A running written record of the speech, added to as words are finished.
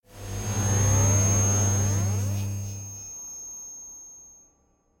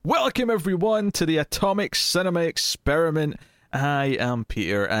Welcome everyone to the Atomic Cinema Experiment. I am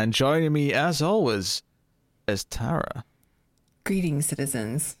Peter, and joining me as always is Tara. Greetings,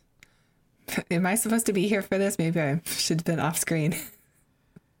 citizens. Am I supposed to be here for this? Maybe I should have been off screen.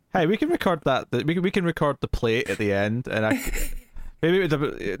 Hey, we can record that. We can record the plate at the end, and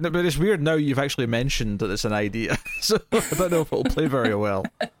but it's weird now you've actually mentioned that it's an idea, so I don't know if it'll play very well.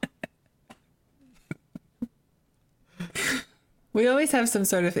 We always have some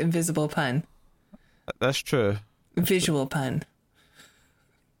sort of invisible pun. That's true. Visual pun.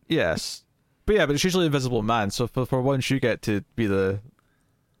 Yes. But it's usually Invisible Man, so for once you get to be the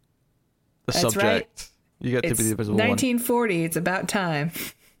That's subject. Right. You get to be the Invisible 1940, one. It's about time.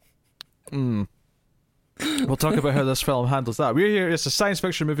 We'll talk about how this film handles that. We're here, it's a science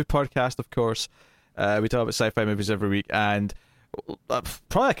fiction movie podcast, of course. We talk about sci-fi movies every week, and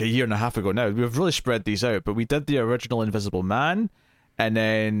probably like a year and a half ago now, we've really spread these out, but we did the original Invisible Man, and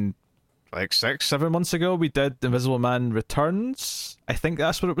then like 6-7 months ago we did Invisible Man Returns. I think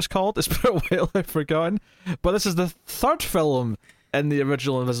that's what it was called. It's been a while, I've forgotten, but this is the third film in the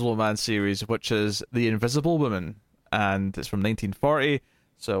original Invisible Man series, which is The Invisible Woman, and it's from 1940.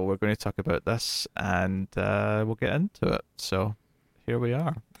 So we're going to talk about this, and we'll get into it. So here we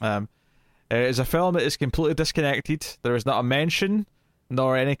are. It is a film that is completely disconnected. There is not a mention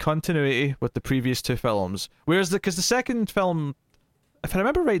nor any continuity with the previous two films. Whereas because the second film, if I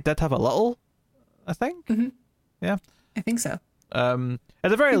remember right, did have a little, I think. Mm-hmm. Yeah, I think so. At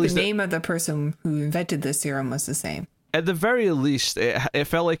the very least, the name of the person who invented the serum was the same. At the very least, it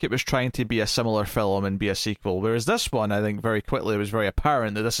felt like it was trying to be a similar film and be a sequel. Whereas this one, I think, very quickly it was very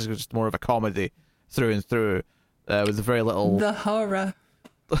apparent that this is just more of a comedy through and through, with very little. The horror.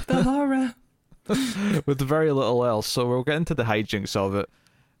 The horror. With very little else. So we'll get into the hijinks of it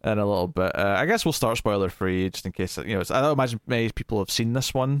in a little bit. I guess we'll start spoiler free, just in case, I don't imagine many people have seen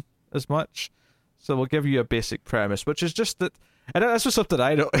this one as much. So we'll give you a basic premise, which is just that, and that's just something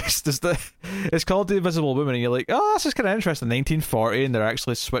I noticed, is that it's called The Invisible Woman, and you're like, oh, this is kind of interesting. 1940, and they're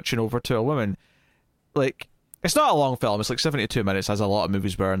actually switching over to a woman. Like, it's not a long film, it's like 72 minutes, as a lot of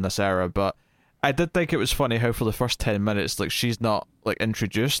movies were in this era, but I did think it was funny how for the first 10 minutes, like, she's not, like,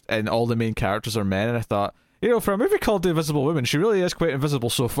 introduced, and all the main characters are men, and I thought, for a movie called The Invisible Woman, she really is quite invisible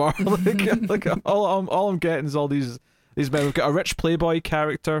so far. like all I'm getting is all these men. We've got a rich playboy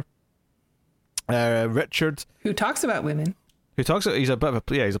character, Richard, who talks about women. He's a bit of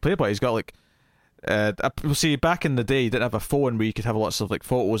a he's a playboy. He's got like, we'll see, back in the day, he didn't have a phone where you could have lots of like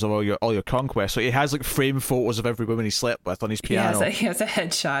photos of all your conquests. So he has like framed photos of every woman he slept with on his piano. He has a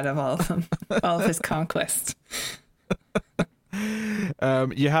headshot of all of them, all of his conquests.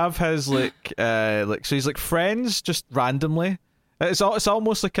 You have his so he's like friends just randomly. It's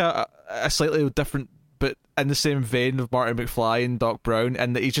almost like a slightly different, but in the same vein of Martin McFly and Doc Brown,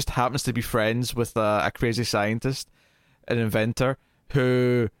 and that he just happens to be friends with a crazy scientist, an inventor,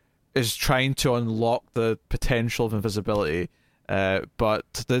 who is trying to unlock the potential of invisibility.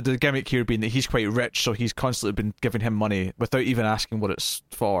 But the gimmick here being that he's quite rich, so he's constantly been giving him money without even asking what it's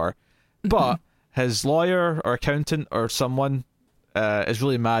for. But his lawyer or accountant or someone is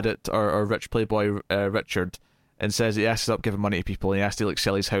really mad at our rich playboy Richard, and says he has to stop giving money to people, and he has to like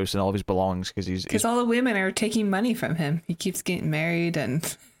sell his house and all of his belongings because all the women are taking money from him. He keeps getting married,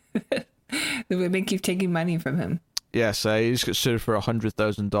 and the women keep taking money from him. Yes, he's got sued for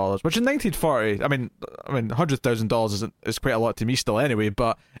 $100,000, which in 1940, I mean, $100,000 is quite a lot to me still anyway,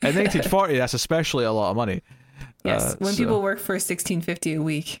 but in 1940, that's especially a lot of money. Yes, when people work for $16.50 a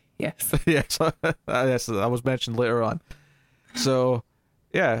week. Yes. Yes, yes, that was mentioned later on. So,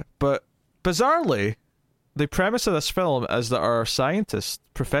 yeah, but bizarrely, the premise of this film is that our scientist,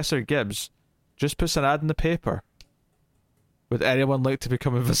 Professor Gibbs, just puts an ad in the paper. Would anyone like to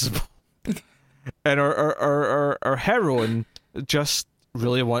become invisible? And our heroine just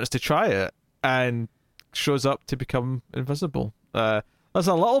really wants to try it and shows up to become invisible. There's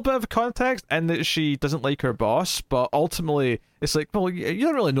a little bit of context in that she doesn't like her boss, but ultimately it's like, well, you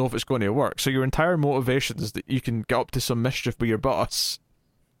don't really know if it's going to work, so your entire motivation is that you can get up to some mischief with your boss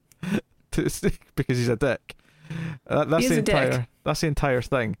because he's a dick. That's the entire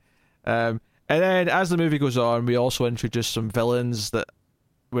thing. And then as the movie goes on, we also introduce some villains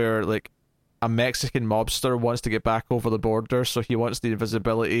where like a Mexican mobster wants to get back over the border, so he wants the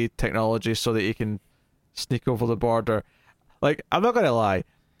invisibility technology so that he can sneak over the border. Like, I'm not gonna lie,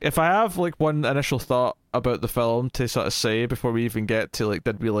 if I have like one initial thought about the film to sort of say before we even get to like,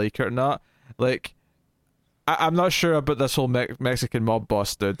 did we like it or not, like, I'm not sure about this whole Mexican mob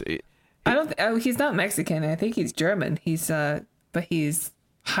boss dude. He's not Mexican. I think he's German. But he's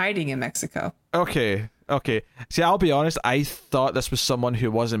hiding in Mexico. Okay, Okay. See, I'll be honest. I thought this was someone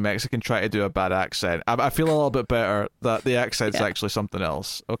who wasn't Mexican trying to do a bad accent. I feel a little bit better that the accent's actually something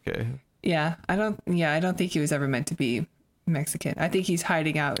else. Okay. Yeah, I don't think he was ever meant to be Mexican. I think he's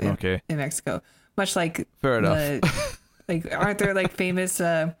hiding out in Mexico, much like fair enough. Like, aren't there like famous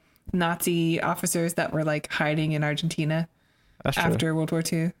Nazi officers that were like hiding in Argentina after World War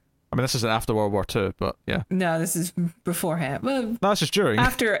II? I mean, this isn't after World War II, but yeah. No, this is beforehand. Well, no, that's just during.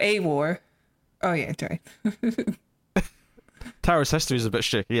 After a war. Oh yeah, sorry. Tara's history is a bit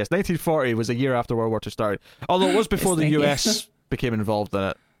shaky. Yes, 1940 was a year after World War II started. Although it was before the US became involved in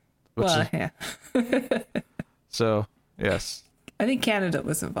it. Yeah. So, yes. I think Canada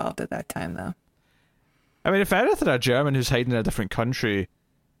was involved at that time, though. I mean, if anything, a German who's hiding in a different country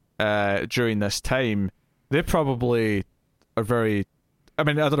during this time, they probably are very... I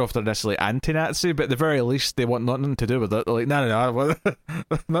mean, I don't know if they're necessarily anti-Nazi, but at the very least, they want nothing to do with it. They're like, no,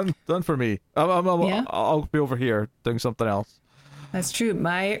 nothing for me. I'll be over here doing something else. That's true.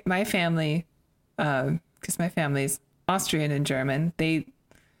 My family, because my family's Austrian and German, they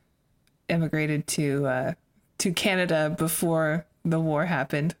immigrated to Canada before the war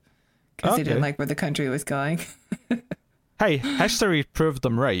happened because they didn't like where the country was going. Hey, history proved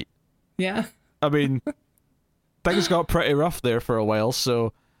them right. Yeah. I mean, things got pretty rough there for a while,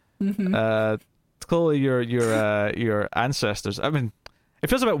 so clearly your ancestors. I mean, it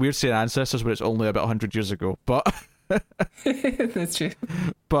feels a bit weird saying ancestors when it's only about 100 years ago, but that's true.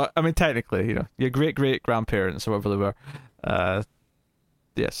 But I mean, technically, your great grandparents, or whatever they were,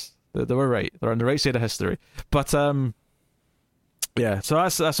 yes, they were right. They're on the right side of history. But yeah, so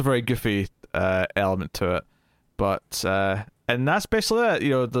that's a very goofy element to it. But and that's basically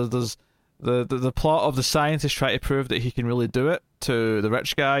it. There's the plot of the scientist trying to prove that he can really do it to the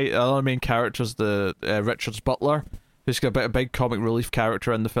rich guy. The other main character is the Richard's butler, who's got a big comic relief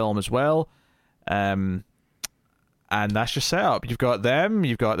character in the film as well. And that's your setup. You've got them,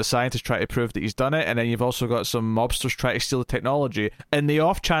 you've got the scientist trying to prove that he's done it, and then you've also got some mobsters trying to steal the technology in the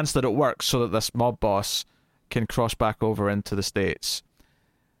off chance that it works so that this mob boss can cross back over into the States.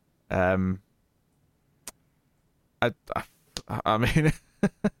 I mean,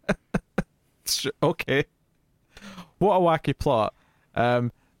 okay. What a wacky plot. I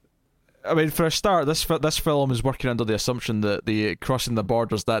mean, for a start, this film is working under the assumption that the crossing the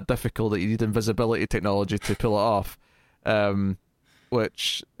border is that difficult that you need invisibility technology to pull it off,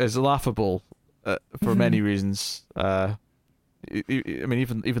 which is laughable for many reasons. I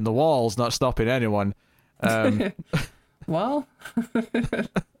mean, even the wall's not stopping anyone. Well,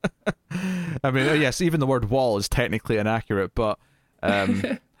 I mean, yes, even the word wall is technically inaccurate, but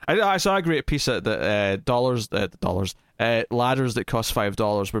I saw a great piece that ladders that cost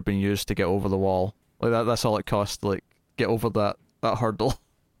 $5 were being used to get over the wall. Like that's all it cost to like get over that hurdle.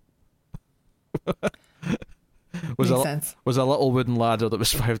 was a little wooden ladder that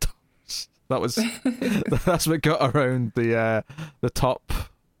was $5. That's what got around the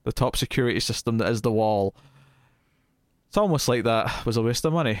top security system that is the wall. It's almost like that was a waste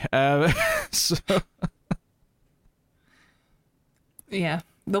of money. So. Yeah.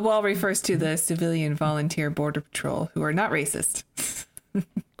 The wall refers to the civilian volunteer border patrol who are not racist. Of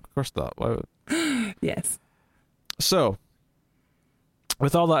course not. Why would... Yes. So,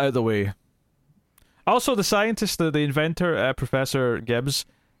 with all that out of the way, also the scientist, the inventor, Professor Gibbs,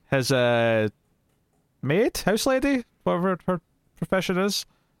 his maid, house lady, whatever her profession is,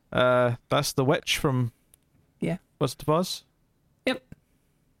 that's the witch from Wizard of Oz. Yep.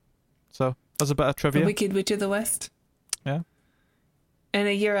 So, that's a bit of trivia. The Wicked Witch of the West. Yeah. And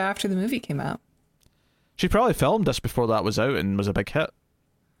a year after the movie came out. She probably filmed this before that was out and was a big hit.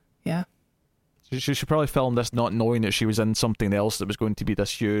 Yeah. She probably filmed this not knowing that she was in something else that was going to be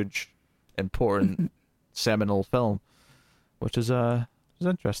this huge, important, seminal film, which is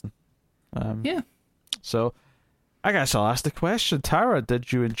interesting. Yeah. So, I guess I'll ask the question. Tara,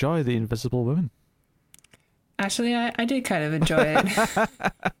 did you enjoy The Invisible Woman? Actually, I did kind of enjoy it.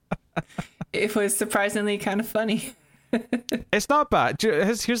 It was surprisingly kind of funny. It's not bad.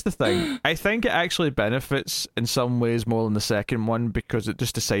 Here's the thing. I think it actually benefits in some ways more than the second one because it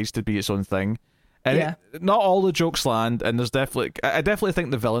just decides to be its own thing. And not all the jokes land, and I definitely think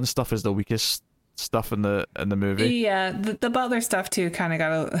the villain stuff is the weakest stuff in the movie. Yeah, the butler stuff too kind of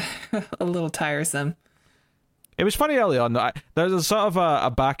got a little tiresome. It was funny early on. There's a sort of a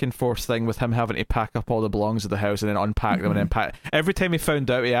back and forth thing with him having to pack up all the belongings of the house and then unpack them and then pack. Every time he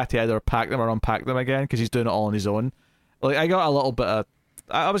found out, he had to either pack them or unpack them again because he's doing it all on his own. Like I got a little bit of,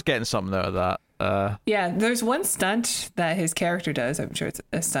 I was getting something out of that. Yeah, there's one stunt that his character does. I'm sure it's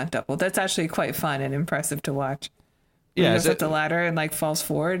a stunt double. That's actually quite fun and impressive to watch. He goes up the ladder and like falls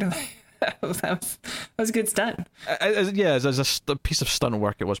forward. that was a good stunt. Yeah, as a piece of stunt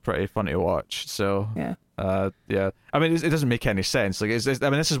work, it was pretty funny to watch. So Yeah. yeah. I mean, it doesn't make any sense. Like, I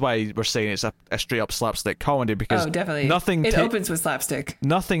mean, this is why we're saying it's a straight up slapstick comedy, because Definitely. nothing. It opens with slapstick.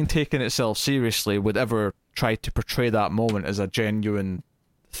 Nothing taking itself seriously would ever try to portray that moment as a genuine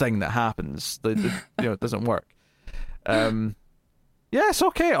thing that happens. It doesn't work. Yeah, it's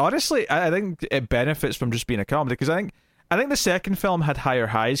okay. Honestly, I think it benefits from just being a comedy, because I think the second film had higher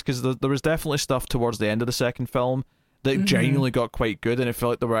highs, because there was definitely stuff towards the end of the second film that genuinely got quite good, and it felt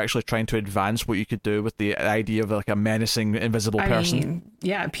like they were actually trying to advance what you could do with the idea of like a menacing invisible person. I mean,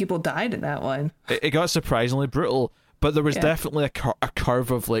 yeah, people died in that one. It got surprisingly brutal, but there was definitely a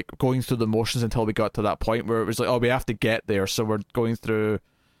curve of like going through the motions until we got to that point where it was like, oh, we have to get there, so we're going through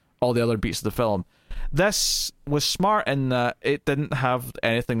all the other beats of the film. This was smart in that it didn't have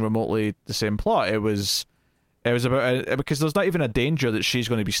anything remotely the same plot. It was about because there's not even a danger that she's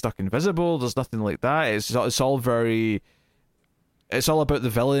going to be stuck invisible. There's nothing like that. It's all about the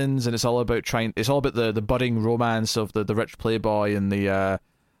villains, and it's all about the budding romance of the rich playboy and the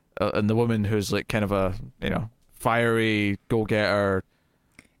woman who's like kind of a fiery go-getter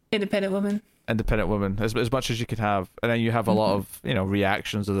Independent woman, as much as you could have. And then you have a lot of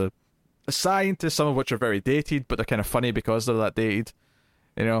reactions of the scientists, some of which are very dated, but they're kind of funny because they're that dated.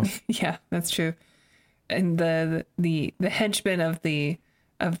 Yeah, that's true. And the henchmen of the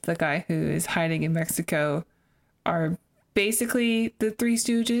guy who is hiding in Mexico are basically the Three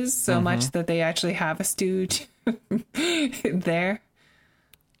Stooges, so much that they actually have a stooge there.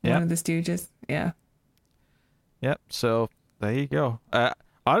 Yep. One of the Stooges. Yeah. Yep. So there you go.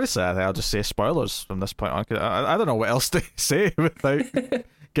 Honestly, I think I'll just say spoilers from this point on. 'Cause I don't know what else to say without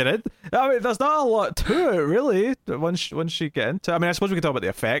getting in. I mean, there's not a lot to it really. Once you get into, I mean, I suppose we could talk about the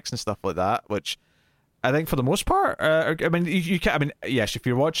effects and stuff like that, which I think for the most part, I mean, you can. I mean, yes, if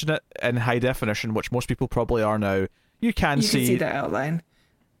you're watching it in high definition, which most people probably are now, you can see the outline.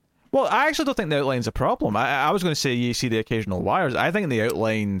 Well, I actually don't think the outline's a problem. I was going to say you see the occasional wires. I think the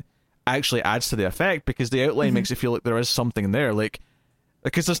outline actually adds to the effect, because the outline makes it feel like there is something there. Like,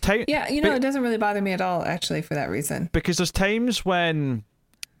 because there's time. Yeah, it doesn't really bother me at all, actually, for that reason. Because there's times when,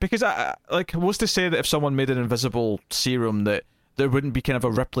 because what's to say that if someone made an invisible serum that there wouldn't be kind of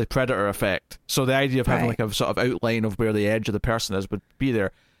a Ripley Predator effect. So the idea of having like a sort of outline of where the edge of the person is would be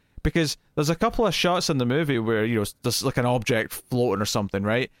there. Because there's a couple of shots in the movie where, there's like an object floating or something,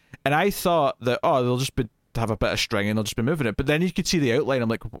 right? And I thought that, they'll just have a bit of string and they'll just be moving it. But then you could see the outline. I'm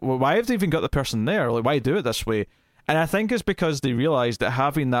like, well, why have they even got the person there? Like, why do it this way? And I think it's because they realised that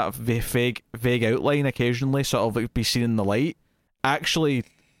having that vague outline occasionally sort of like be seen in the light actually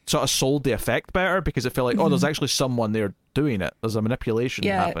sort of sold the effect better, because it felt like, there's actually someone there doing it. There's a manipulation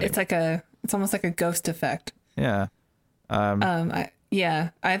happening. It's almost like a ghost effect. Yeah. I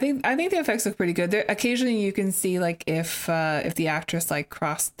think the effects look pretty good. There, occasionally you can see like if the actress like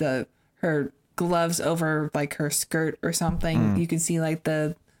crossed her gloves over like her skirt or something, you can see like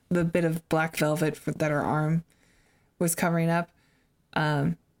the bit of black velvet that her arm was covering up.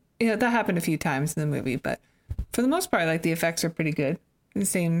 That happened a few times in the movie, but for the most part, like the effects are pretty good. The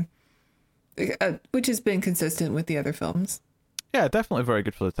same, which has been consistent with the other films. Yeah, definitely very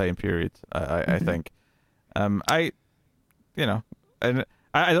good for the time period. I think. And I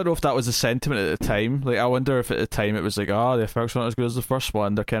don't know if that was the sentiment at the time. Like, I wonder if at the time it was like, the effects weren't as good as the first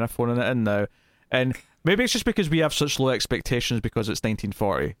one. They're kind of phoning it in now. And maybe it's just because we have such low expectations because it's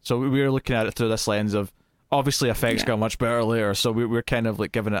 1940. So we were looking at it through this lens of, obviously effects got much better later. So we're kind of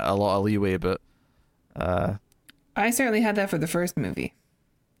like giving it a lot of leeway. But I certainly had that for the first movie,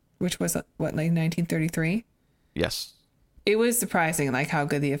 which was like 1933. Yes. It was surprising like how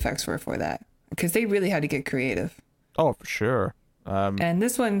good the effects were for that, because they really had to get creative. Oh, for sure. And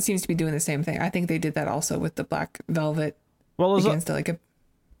this one seems to be doing the same thing. I think they did that also with the black velvet against a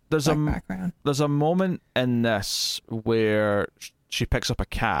background. There's a moment in this where she picks up a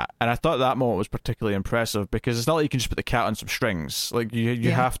cat, and I thought that moment was particularly impressive, because it's not like you can just put the cat on some strings. Like,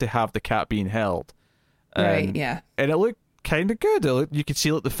 you have to have the cat being held. Right, yeah. And it looked kind of good. You could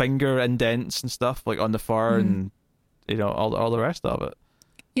see like the finger indents and stuff like on the fur and all the rest of it.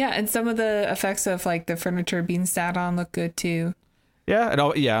 Yeah, and some of the effects of like the furniture being sat on look good too. Yeah, and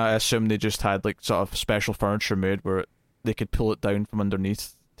I assume they just had like sort of special furniture made where they could pull it down from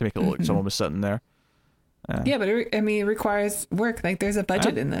underneath to make it look like someone was sitting there. Yeah, but it requires work. Like, there's a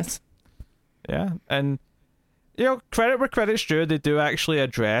budget in this. Yeah, and credit where credit's due. They do actually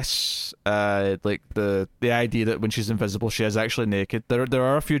address like the idea that when she's invisible, she is actually naked. There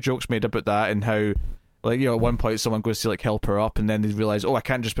are a few jokes made about that, and how, like, at one point someone goes to like help her up, and then they realize, I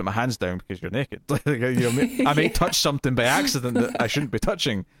can't just put my hands down because you're naked. Like, I may touch something by accident that I shouldn't be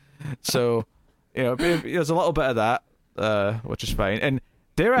touching. So, there's a little bit of that, which is fine. And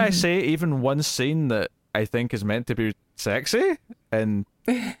dare I say, even one scene that I think is meant to be sexy, and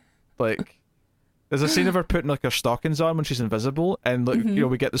like, there's a scene of her putting like her stockings on when she's invisible, and like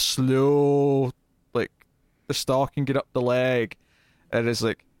we get the slow, like, the stocking get up the leg, and it's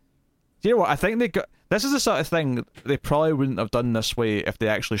like, you know what? I think they got. This is the sort of thing they probably wouldn't have done this way if they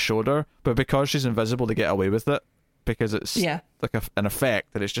actually showed her, but because she's invisible, they get away with it because it's like an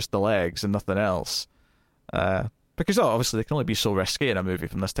effect that it's just the legs and nothing else. Because obviously they can only be so risky in a movie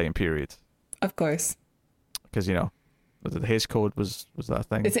from this time period. Of course. Because the Hays Code was that a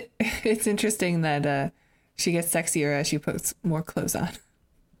thing. It's interesting that she gets sexier as she puts more clothes on.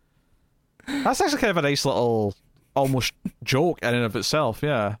 That's actually kind of a nice little almost joke in and of itself.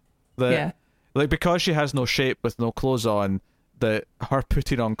 Yeah. Like, because she has no shape with no clothes on, that her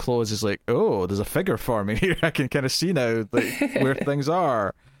putting on clothes is like, oh, there's a figure for me here. I can kind of see now like where things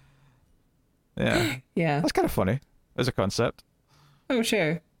are. Yeah. Yeah. That's kind of funny as a concept. Oh,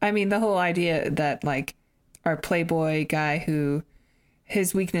 sure. I mean, the whole idea that like our playboy guy who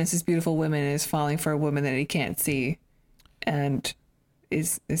his weakness is beautiful women is falling for a woman that he can't see, and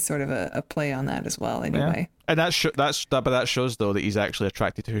is sort of a play on that as well anyway. Yeah. And that shows though that he's actually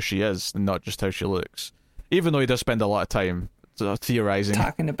attracted to who she is and not just how she looks. Even though he does spend a lot of time theorizing,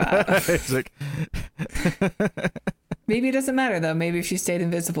 talking about. It's like maybe it doesn't matter though. Maybe if she stayed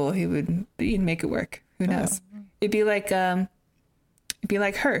invisible, he'd make it work. Who knows? It'd be like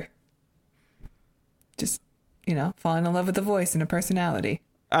her. Just falling in love with a voice and a personality.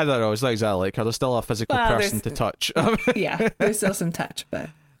 I don't know. It's not exactly like her. There's still a physical person to touch. Yeah, there's still some touch, but.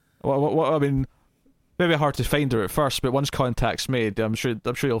 Well, I mean, maybe hard to find her at first, but once contact's made, I'm sure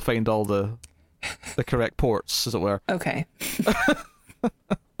you'll find all the correct ports, as it were. Okay.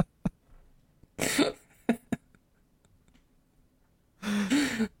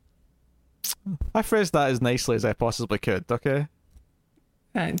 I phrased that as nicely as I possibly could. Okay.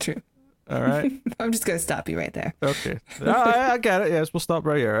 True. All right. I'm just gonna stop you right there. Okay. I get it. Yes, we'll stop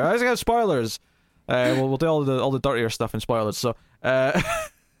right here. I got spoilers. We'll do all the dirtier stuff in spoilers. So. So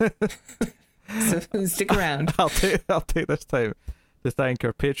stick around. I'll take this time to thank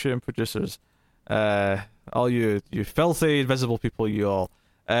our Patreon producers, all you filthy invisible people, you all.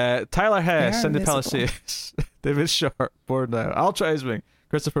 Tyler Hess, Cindy Palacios, David Short, Board Now, Ultra Isming,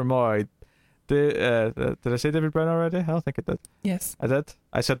 Christopher Moy. Did I say David Brown already? I don't think I did. Yes, I did.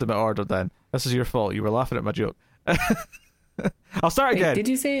 I said them in order. Then this is your fault. You were laughing at my joke. I'll start again. Did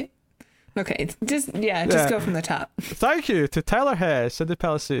you say it? Okay, just go from the top. Thank you to Tyler Hess, Cindy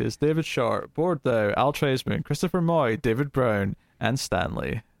Palacios, David Short, Board Now, Al Tresman, Christopher Moy, David Brown, and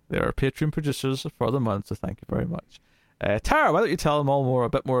Stanley. They are Patreon producers for the month, so thank you very much. Tara, why don't you tell them all a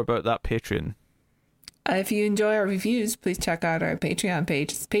bit more about that Patreon? If you enjoy our reviews, please check out our Patreon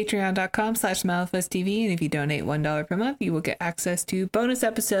page. It's patreon.com/SmileyFestTV, and if you donate $1 per month, you will get access to bonus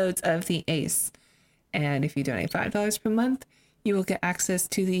episodes of The Ace. And if you donate $5 per month, you will get access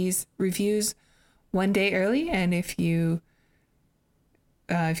to these reviews one day early. And if you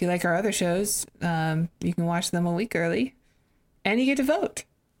like our other shows, you can watch them a week early. And you get to vote.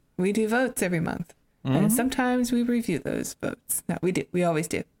 We do votes every month. Mm-hmm. And sometimes we review those votes. No, we do. We always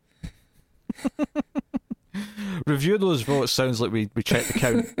do. Review those votes sounds like we check the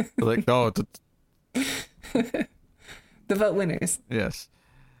count. We're like, no. The vote winners. Yes.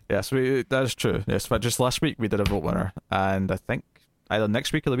 Yes, that is true. Yes, but just last week we did a vote winner, and I think either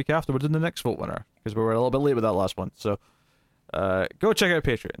next week or the week after we're doing the next vote winner, because we were a little bit late with that last one. So go check out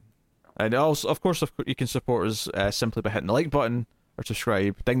Patreon. And also, of course, you can support us simply by hitting the like button or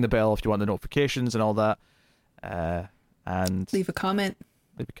subscribe, ding the bell if you want the notifications and all that. And leave a comment.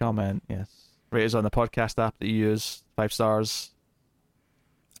 Yes. Rate us on the podcast app that you use. 5 stars.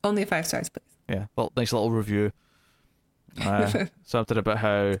 Only 5 stars, please. Yeah, nice little review. Something about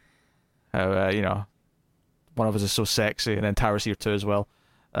how one of us is so sexy, and then Tara's here too as well.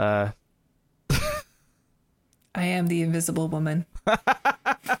 I am the invisible woman.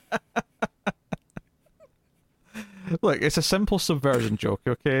 Look, it's a simple subversion joke,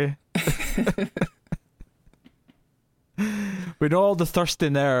 okay? We know all the thirsty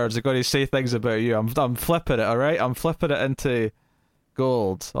nerds are going to say things about you. I'm flipping it, all right? I'm flipping it into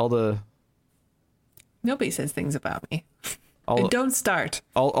gold. Nobody says things about me. And don't start.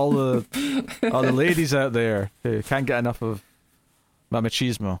 All the ladies out there who can't get enough of my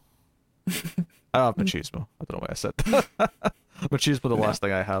machismo. I have machismo. I don't know why I said that. Machismo, the last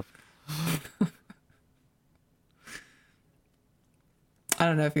thing I have. I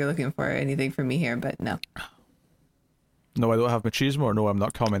don't know if you're looking for anything from me here, but no. No, I don't have machismo, or no, I'm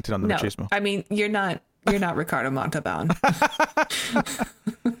not commenting on the machismo. I mean, you're not Ricardo Montalban.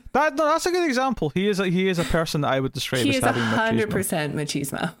 That No, that's a good example. He is a person that I would describe He as is having 100%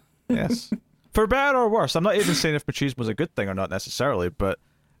 machismo. Yes. For better or worse. I'm not even saying if machismo is a good thing or not necessarily, but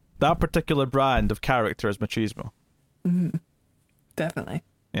that particular brand of character is machismo. Mm-hmm. Definitely.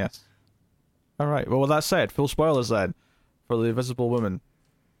 Yes. All right. Well, with that said, full spoilers then for The Invisible Woman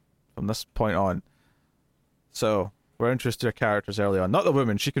from this point on. So, we're introduced to her characters early on. Not the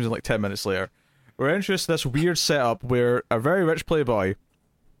woman, she comes in like 10 minutes later. We're introduced to this weird setup where a very rich playboy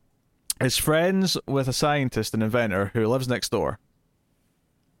is friends with a scientist and inventor who lives next door.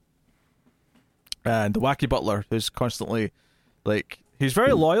 And the wacky butler, who's constantly, like, he's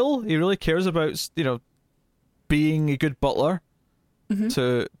very loyal. He really cares about, being a good butler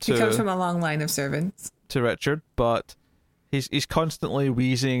to He comes from a long line of servants. to Richard, but he's constantly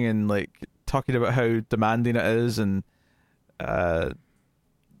wheezing and, like, talking about how demanding it is and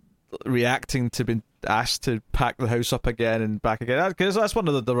reacting to being asked to pack the house up again and back again. Because that's one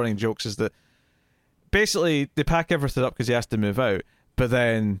of the running jokes, is that basically they pack everything up because he has to move out, but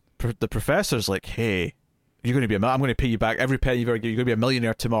then the professor's like, hey, you're going to be I'm going to pay you back every penny you've ever given. You're going to be a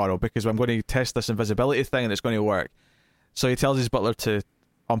millionaire tomorrow because I'm going to test this invisibility thing and it's going to work. So he tells his butler to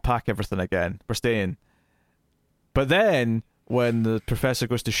unpack everything again. We're staying. But then when the professor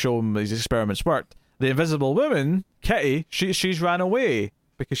goes to show him these experiments worked, the Invisible Woman, Kitty, she's ran away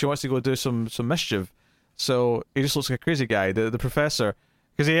because she wants to go do some mischief. So he just looks like a crazy guy. The professor,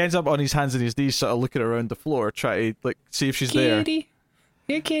 because he ends up on his hands and his knees sort of looking around the floor, trying to, like, see if she's there. Kitty.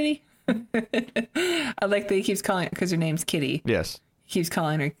 Here, Kitty. I like that he keeps calling, because her name's Kitty. Yes. He keeps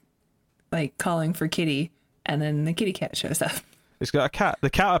calling her, like, calling for Kitty, and then the kitty cat shows up. He's got a cat. The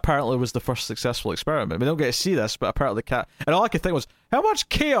cat apparently was the first successful experiment. We don't get to see this, but apparently the cat... And all I could think was, how much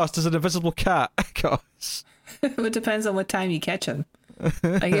chaos does an invisible cat cause? It depends on what time you catch him.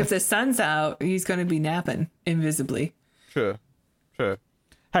 Like, if the sun's out, he's going to be napping invisibly. True.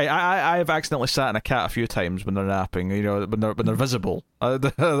 Hey, I've accidentally sat in a cat a few times when they're napping. When they're visible. I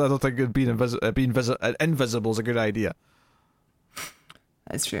don't think being invisible is a good idea.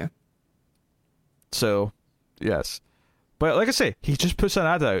 That's true. So, yes. But like I say, he just puts an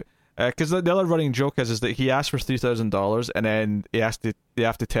ad out. Because the other running joke is that he asked for $3,000 and then they have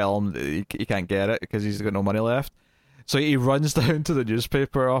to tell him that he can't get it because he's got no money left. So he runs down to the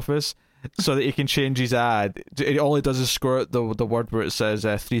newspaper office so that he can change his ad. All he does is squirt the word where it says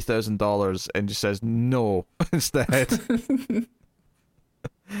 $3,000 and just says no instead.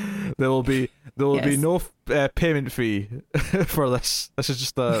 There will be no payment fee for this. This is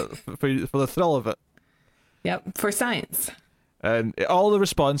just for the thrill of it. Yep, for science. And all the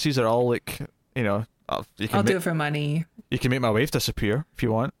responses are all like, I'll do it for money. You can make my wife disappear if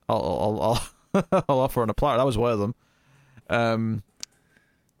you want. I'll offer on a platter. That was one of them.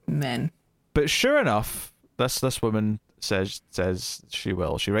 Men. But sure enough, this woman says she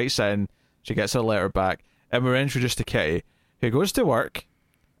will. She writes in, she gets her letter back, and we're introduced to Kitty, who goes to work.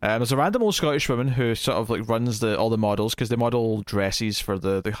 There's a random old Scottish woman who sort of like runs all the models, because they model dresses for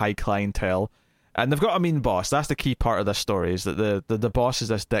the high clientele. And they've got a mean boss. That's the key part of this story, is that the boss is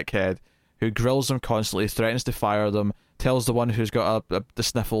this dickhead who grills them constantly, threatens to fire them, tells the one who's got the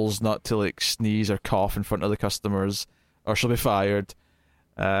sniffles not to like sneeze or cough in front of the customers, or she'll be fired.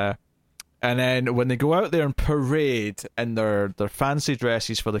 And then when they go out there and parade in their fancy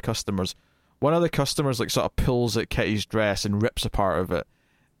dresses for the customers, one of the customers like sort of pulls at Kitty's dress and rips a part of it,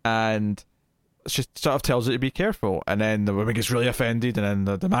 and she sort of tells her to be careful. And then the woman gets really offended, and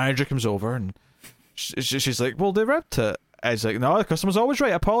then the manager comes over and she's like, well, they ripped it. And it's like, no, the customer's always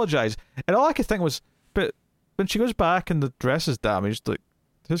right, apologise. And all I could think was, but when she goes back and the dress is damaged, like,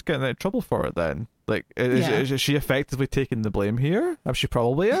 who's getting in trouble for it then? Like, is she effectively taking the blame here? She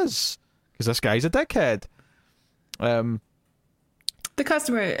probably is, because this guy's a dickhead. The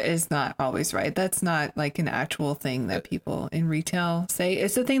customer is not always right. That's not like an actual thing that people in retail say.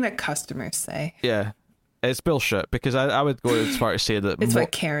 It's the thing that customers say. Yeah, it's bullshit, because I would go as far to say that... It's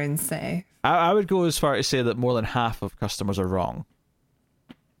what Karens say. I would go as far to say that more than half of customers are wrong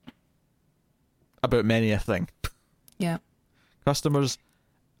about many a thing. Yeah. Customers,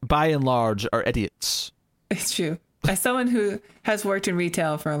 by and large, are idiots. It's true. As someone who has worked in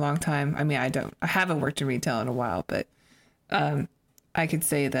retail for a long time, I mean, I haven't worked in retail in a while, but I could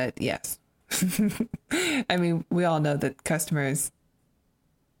say that, yes. I mean, we all know that customers,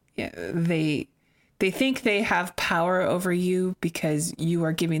 they think they have power over you because you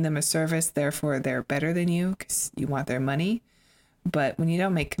are giving them a service, therefore they're better than you because you want their money. But when you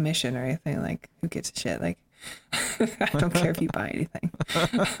don't make commission or anything, like, who gives a shit? Like, I don't care if you buy anything.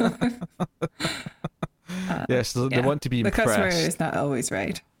 Yes, they want to be impressed. The customer is not always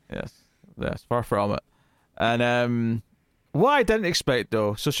right. Yes, far from it. And What I didn't expect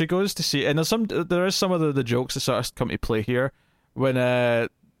though, so she goes to see, and there is some of the jokes that sort of come to play here when the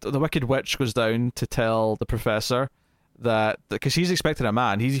Wicked Witch goes down to tell the professor that, because he's expecting a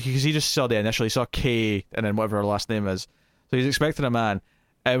man, he just saw the initial, he saw K and then whatever her last name is, so he's expecting a man,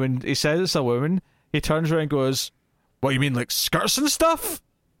 and when he says it's a woman, he turns around and goes, "What, you mean like skirts and stuff?"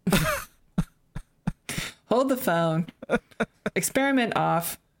 Hold the phone. Experiment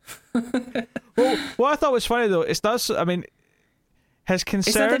off. Well, what I thought was funny though is his concern.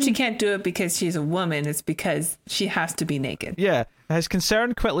 It's not that she can't do it because she's a woman. It's because she has to be naked. Yeah, his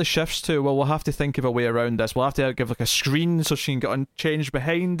concern quickly shifts to, well, we'll have to think of a way around this. We'll have to give like a screen so she can get unchanged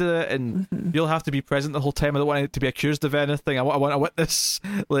behind it, and you'll have to be present the whole time. I don't want it to be accused of anything. I want a witness.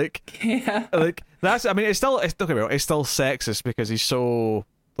 Like, Yeah. like that's. I mean, it's still don't get me wrong, it's still sexist because he's so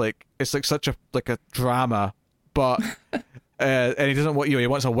like it's like such a drama, but. And he doesn't want he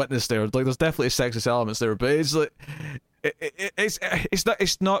wants a witness there. Like, there's definitely sexist elements there, but it's like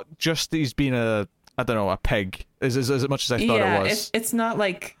it's not just that he's being a pig as much as I thought it was. It's not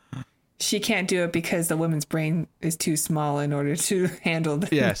like she can't do it because the woman's brain is too small in order to handle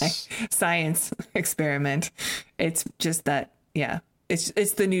the science experiment. It's just that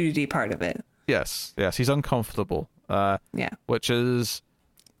it's the nudity part of it. Yes, he's uncomfortable. Which is,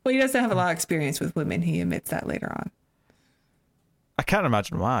 well, he doesn't have a lot of experience with women. He admits that later on. I can't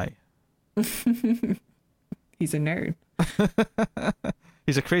imagine why. He's a nerd.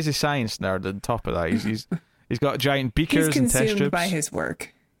 He's a crazy science nerd. On top of that, he's got giant beakers and test tubes. He's consumed by his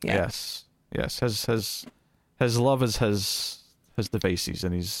work. Yeah. Yes. His love is his devices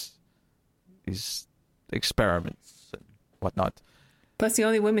and his experiments and whatnot. Plus, the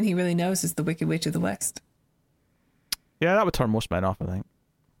only woman he really knows is the Wicked Witch of the West. Yeah, that would turn most men off, I think.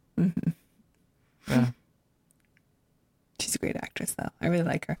 Mm-hmm. Yeah. She's a great actress, though. I really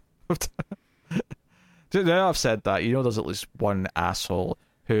like her. Now I've said that, there's at least one asshole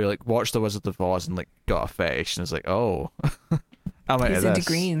who like watched The Wizard of Oz and like got a fetish and is like, oh, I'm into this. He's into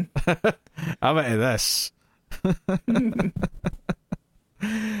green. I'm into this.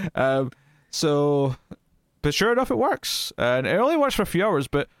 But sure enough, it works, and it only works for a few hours.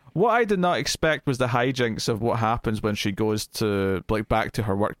 But what I did not expect was the hijinks of what happens when she goes to back to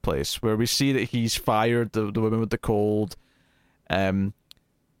her workplace, where we see that he's fired the woman with the cold.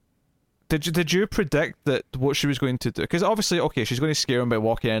 Did you predict that what she was going to do? Because obviously, okay, she's going to scare him by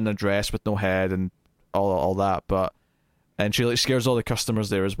walking in a dress with no head and all that, and she scares all the customers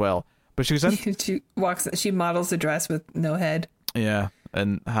there as well. But she goes in. She models a dress with no head. Yeah,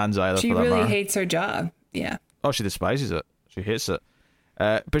 and hands either. She really hates her job. Yeah. Oh, she despises it. She hates it.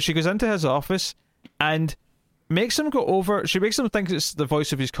 But she goes into his office and makes him go over. She makes him think it's the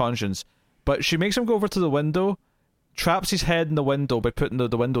voice of his conscience, but she makes him go over to the window, traps his head in the window by putting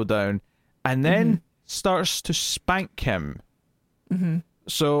the window down, and then starts to spank him. Mm-hmm.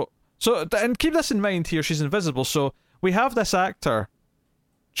 So, and keep this in mind here, she's invisible, so we have this actor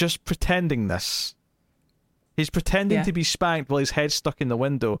just pretending this. He's pretending to be spanked while his head's stuck in the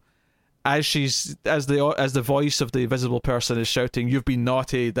window, as the voice of the invisible person is shouting, "You've been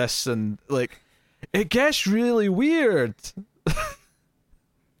naughty," this, and it gets really weird.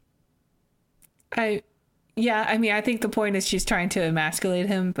 I think the point is she's trying to emasculate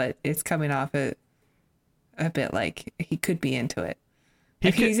him, but it's coming off a bit like he could be into it.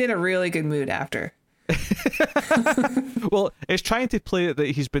 He's in a really good mood after. Well, it's trying to play it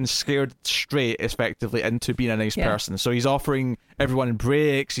that he's been scared straight, effectively, into being a nice person. So he's offering everyone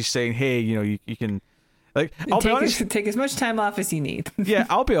breaks. He's saying, "Hey, you can, I'll be honest, take as much time off as you need." Yeah,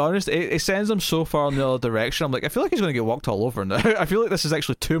 I'll be honest. It sends him so far in the other direction. I'm like, I feel like he's going to get walked all over now. I feel like this is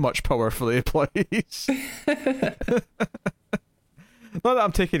actually too much power for the employees. Not that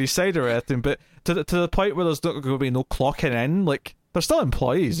I'm taking his side or anything, but to the point where there's not going to be no clocking in, they're still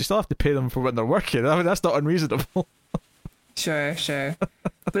employees. You still have to pay them for when they're working. I mean, that's not unreasonable. Sure.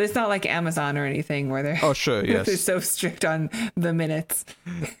 But it's not like Amazon or anything where they're... Oh, sure, yes. They're so strict on the minutes.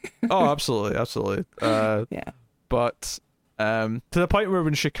 Oh, absolutely. Yeah. But to the point where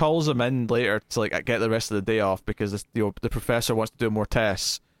when she calls him in later to get the rest of the day off because the professor wants to do more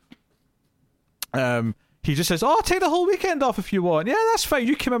tests, he just says, "Oh, take the whole weekend off if you want. Yeah, that's fine.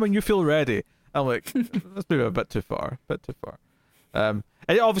 You come in when you feel ready." I'm like, that's maybe a bit too far. And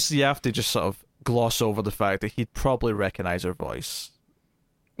obviously you have to just sort of gloss over the fact that he'd probably recognize her voice.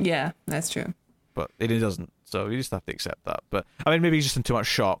 Yeah, that's true. But he doesn't, so you just have to accept that. But I mean, maybe he's just in too much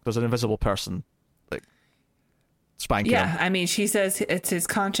shock. There's an invisible person spanking him. I mean, she says it's his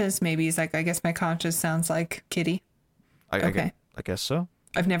conscience. Maybe he's like, I guess my conscience sounds like Kitty. Okay. I guess so.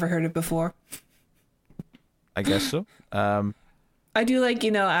 I've never heard it before. I guess so. I do like,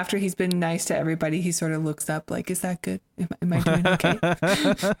 after he's been nice to everybody, he sort of looks up like, is that good? Am I doing okay?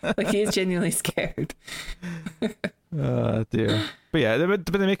 Like, he is genuinely scared. Oh, dear. But yeah, they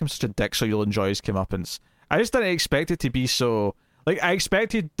make him such a dick, so you'll enjoy his comeuppance. I just didn't expect it to be so... Like, I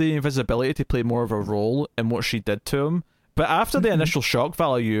expected the invisibility to play more of a role in what she did to him, but after the initial shock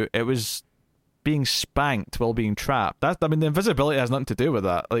value, it was being spanked while being trapped. The invisibility has nothing to do with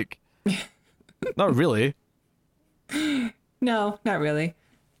that. Like, not really. No, not really.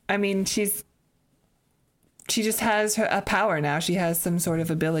 I mean, she just has a power now. She has some sort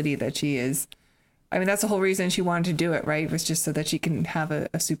of ability that she is. I mean, that's the whole reason she wanted to do it, right? Was just so that she can have a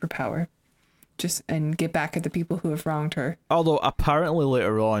superpower, and get back at the people who have wronged her. Although apparently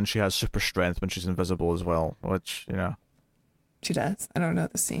later on she has super strength when she's invisible as well, which, She does. I don't know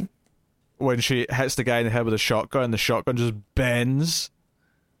the scene. When she hits the guy in the head with a shotgun, the shotgun just bends.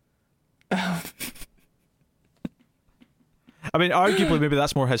 Oh. I mean, arguably, maybe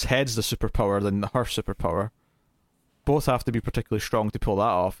that's more his head's the superpower than her superpower. Both have to be particularly strong to pull that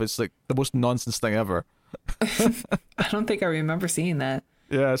off. It's like the most nonsense thing ever. I don't think I remember seeing that.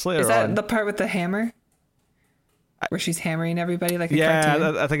 Yeah, it's later on. Is that the part with the hammer? Where she's hammering everybody like a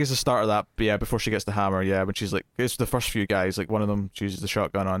cartoon? I think it's the start of that. But yeah, before she gets the hammer. Yeah, when she's like, it's the first few guys. Like one of them she uses the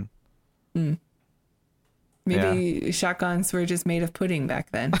shotgun on. Maybe shotguns were just made of pudding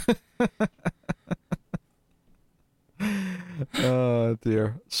back then. Oh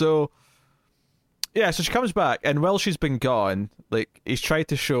dear. So yeah, so she comes back, and while she's been gone, like, he's tried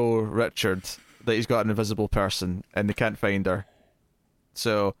to show Richard that he's got an invisible person, and they can't find her.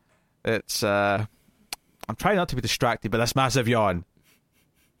 So it's I'm trying not to be distracted by this massive yawn.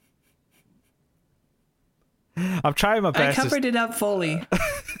 I'm trying my best. I covered it up fully.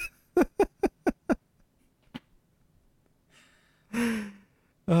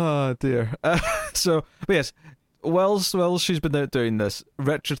 Oh dear. But yes, while she's been out doing this,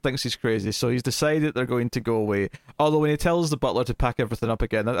 Richard thinks he's crazy, so he's decided they're going to go away. Although when he tells the butler to pack everything up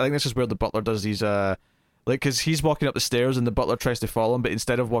again, I think this is where the butler does these because he's walking up the stairs and the butler tries to follow him, but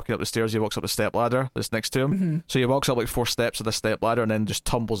instead of walking up the stairs, he walks up the stepladder that's next to him. Mm-hmm. So he walks up like 4 steps of the stepladder and then just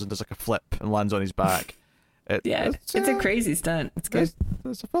tumbles and does like a flip and lands on his back. It's a crazy stunt. It's good.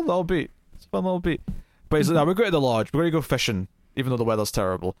 It's a fun little beat. But he's like, no, we're going to the lodge. We're going to go fishing, even though the weather's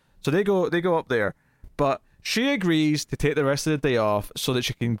terrible. So they go up there, but she agrees to take the rest of the day off so that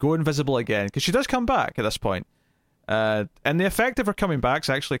she can go invisible again, because she does come back at this point. And the effect of her coming back is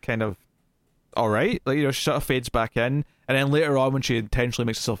actually kind of alright. Like, she sort of fades back in, and then later on when she intentionally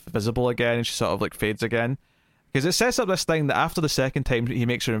makes herself visible again, and she sort of like fades again. Because it sets up this thing that after the second time he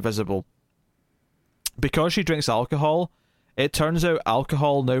makes her invisible, because she drinks alcohol, it turns out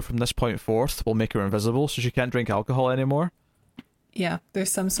alcohol now from this point forth will make her invisible, so she can't drink alcohol anymore. Yeah,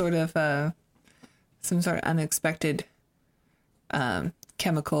 there's some sort of unexpected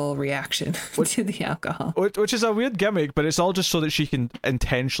chemical reaction to the alcohol. Which is a weird gimmick, but it's all just so that she can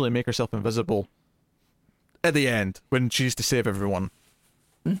intentionally make herself invisible at the end when she's to save everyone.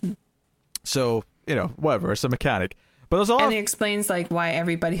 Mm-hmm. So, whatever, it's a mechanic. But there's and it explains like why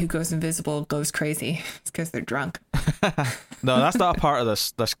everybody who goes invisible goes crazy. It's because they're drunk. No, that's not a part of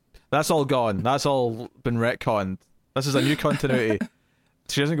this. That's all gone. That's all been retconned. This is a new continuity.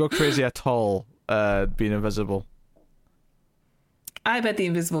 She doesn't go crazy at all being invisible. I bet the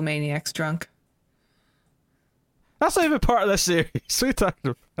Invisible Maniac's drunk. That's not even part of this series. What are you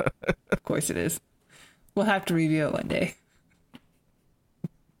talking about? Of course it is. We'll have to review it one day.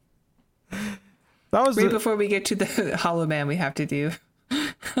 That was before we get to the Hollow Man we have to do.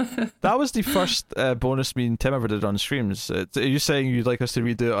 That was the first bonus me and Tim ever did on streams. Are you saying you'd like us to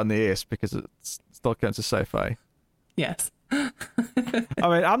redo it on the Ace because it still counts as sci-fi? Yes. I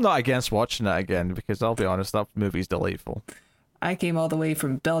mean, I'm not against watching it again because I'll be honest, that movie's delightful. I came all the way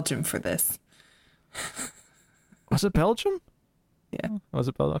from Belgium for this. Was it Belgium? Yeah. Was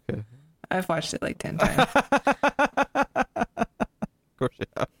it Belgium? Okay. I've watched it like 10 times. Of course you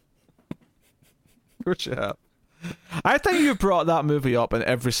have. Of course you have. I think you brought that movie up in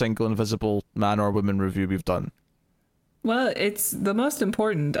every single Invisible Man or Woman review we've done. Well, it's the most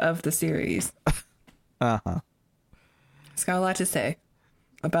important of the series. Uh-huh. It's got a lot to say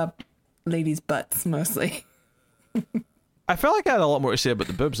about ladies' butts, mostly. I felt like I had a lot more to say about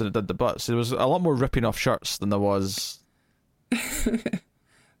the boobs than it did the butts. There was a lot more ripping off shirts than there was.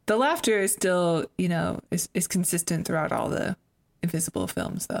 The laughter is still, is consistent throughout all the Invisible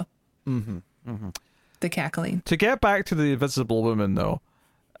films, though. Mm-hmm. Mm-hmm. The cackling. To get back to the Invisible Woman, though,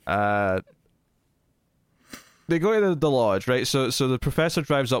 they go to the lodge, right? So the professor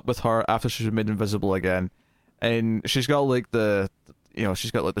drives up with her after she's been made invisible again, and she's got like the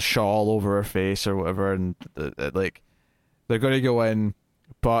shawl over her face or whatever, and the They're going to go in,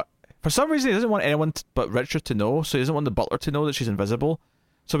 but for some reason he doesn't want anyone but Richard to know, so he doesn't want the butler to know that she's invisible.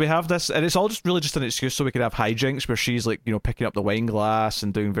 So we have this, and it's all just really just an excuse so we can have hijinks where she's like, picking up the wine glass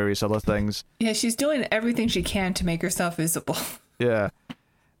and doing various other things. Yeah, she's doing everything she can to make herself visible. Yeah.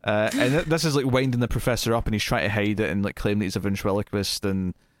 And this is like winding the professor up, and he's trying to hide it and like claim that he's a ventriloquist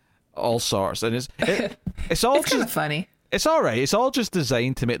and all sorts. And it's all it's kind of funny. It's all right. It's all just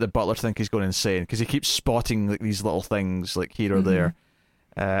designed to make the butler think he's going insane because he keeps spotting like these little things like here or there.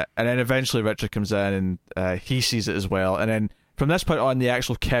 And then eventually Richard comes in and he sees it as well. And then from this point on, the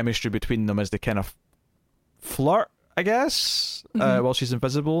actual chemistry between them is they kind of flirt, I guess, while she's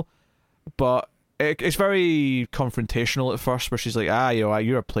invisible. But it's very confrontational at first, where she's like,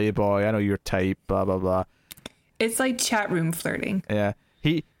 you're a playboy, I know your type, blah, blah, blah. It's like chat room flirting. Yeah.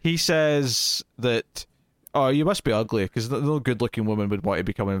 He says that, you must be ugly, because no good-looking woman would want to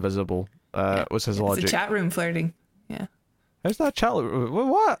become invisible, was his logic. It's a chat room flirting, yeah. How's that chat room?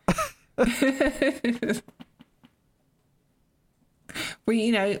 What?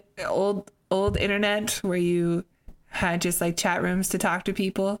 Where, old internet, where you had just like chat rooms to talk to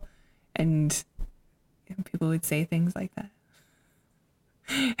people, and people would say things like that.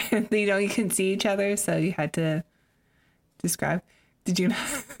 And, you can see each other, so you had to describe. Did you not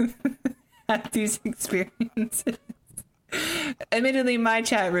have these experiences? Admittedly, my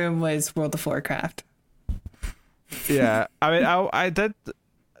chat room was World of Warcraft. Yeah, I mean, I did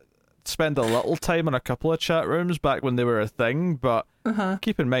spend a little time in a couple of chat rooms back when they were a thing, but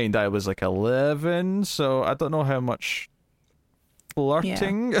keep in mind I was like 11, so I don't know how much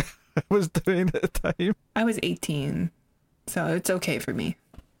flirting I was doing at the time. I was 18, so it's okay for me.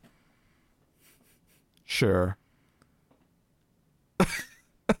 Sure.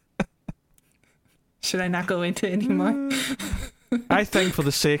 Should I not go into it anymore? I think for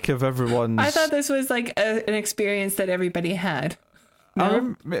the sake of everyone's... I thought this was like an experience that everybody had. No? I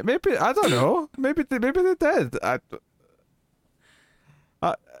mean, maybe, I don't know. Maybe they did.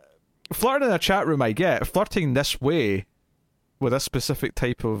 Flirting in a chat room, I get. Flirting this way, with a specific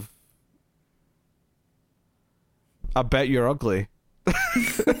type of... I bet you're ugly.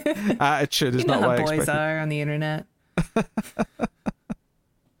 Attitude is not what I expected. You know how boys are on the internet.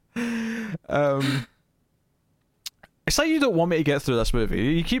 It's like you don't want me to get through this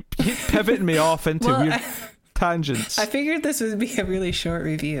movie. You keep pivoting me off into weird tangents. I figured this would be a really short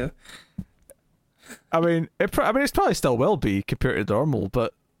review. I mean, it's probably still will be compared to normal,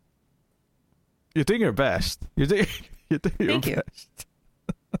 but you're doing your best. You're doing your best.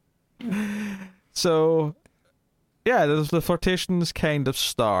 So, yeah, the flirtations kind of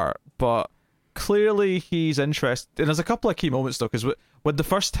start, but clearly he's interested. And there's a couple of key moments though, because when the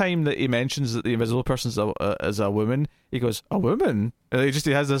first time that he mentions that the invisible person is a woman, he goes, "A woman?" And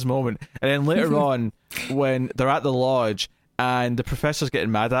he has this moment, and then later on, when they're at the lodge and the professor's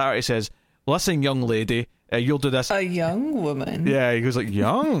getting mad at her, he says, "Listen, young lady, you'll do this." A young woman. Yeah, he goes like,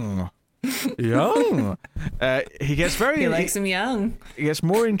 "Young." Young. He gets very... He likes him young. He gets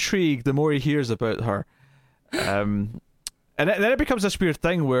more intrigued the more he hears about her. And then it becomes this weird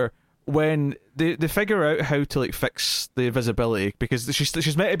thing where when they figure out how to like fix the invisibility, because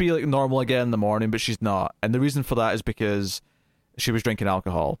she's meant to be like normal again in the morning, but she's not. And the reason for that is because she was drinking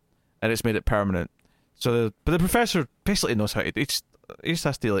alcohol and it's made it permanent. But the professor basically knows how to... He just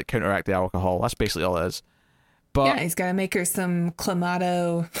has to like counteract the alcohol. That's basically all it is. But, yeah, he's got to make her some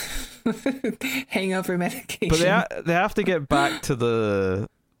Clamato hangover medication. But they have to get back to the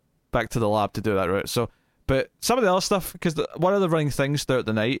lab to do that, right? So, but some of the other stuff, because one of the running things throughout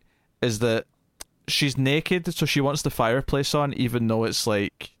the night is that she's naked, so she wants the fireplace on, even though it's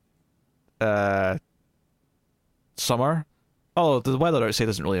like summer. Oh, the weather outside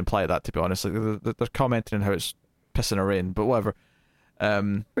doesn't really imply that, to be honest. Like they're commenting on how it's pissing or rain, but whatever.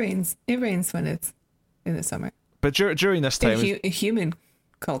 Rains. It rains when it's in the summer. But during this time... human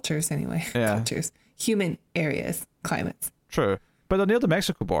cultures, anyway. Yeah. Cultures. Human areas, climates. True. But they're near the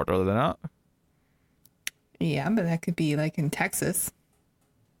Mexico border, are they not? Yeah, but that could be like in Texas.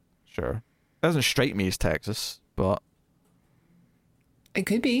 Sure. It doesn't strike me as Texas, but... It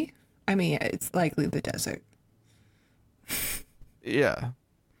could be. I mean, it's likely the desert. Yeah.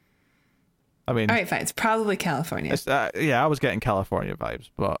 I mean... All right, fine. It's probably California. Yeah, I was getting California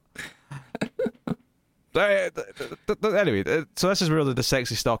vibes, but... Anyway, so this is where the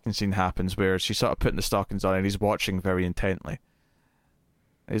sexy stocking scene happens, where she's sort of putting the stockings on and he's watching very intently.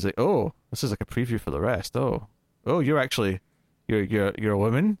 And he's like, "Oh, this is like a preview for the rest. Oh, you're actually, you're a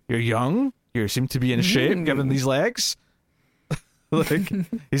woman. You're young. You seem to be in shape, given these legs." Like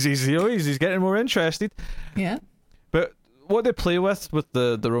he's getting more interested. Yeah. But what they play with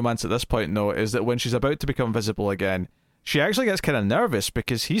the romance at this point, though, is that when she's about to become visible again, she actually gets kind of nervous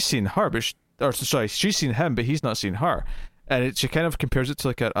because he's seen her, she's seen him, but he's not seen her. And she kind of compares it to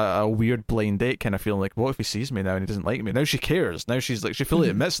like a weird blind date kind of feeling, like, what if he sees me now and he doesn't like me? Now she cares. Now she's like, she fully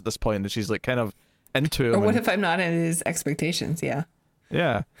admits at this point that she's like kind of into him. Or what if I'm not in his expectations? Yeah.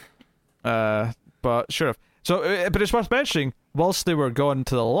 Yeah. But sure. So, but it's worth mentioning, whilst they were going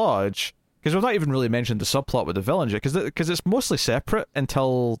to the lodge, because we've not even really mentioned the subplot with the villains yet, because it's mostly separate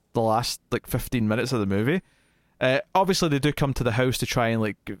until the last like 15 minutes of the movie. Obviously, they do come to the house to try and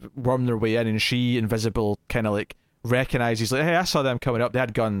like worm their way in, and she, Invisible, kind of like recognizes, like, hey, I saw them coming up. They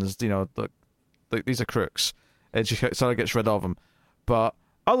had guns, you know, like these are crooks, and she sort of gets rid of them. But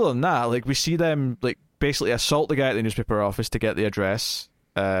other than that, like, we see them like basically assault the guy at the newspaper office to get the address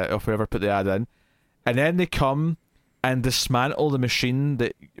of whoever put the ad in, and then they come and dismantle the machine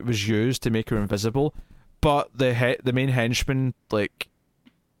that was used to make her invisible. But the main henchman like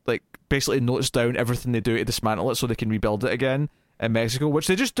basically notes down everything they do to dismantle it so they can rebuild it again in Mexico, which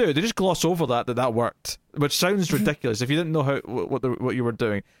they just do. They just gloss over that worked, which sounds ridiculous if you didn't know what you were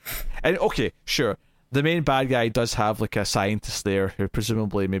doing. And okay, sure, the main bad guy does have like a scientist there who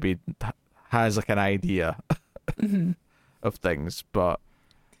presumably maybe has like an idea of things, but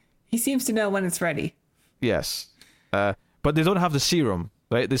he seems to know when it's ready. Yes, but they don't have the serum,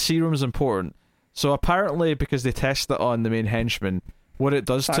 right? The serum is important. So apparently, because they test it on the main henchman, what it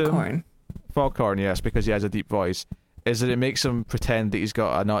does to him, Foghorn, yes, because he has a deep voice, is that it makes him pretend that he's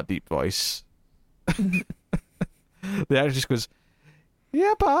got a not deep voice. The actor just goes,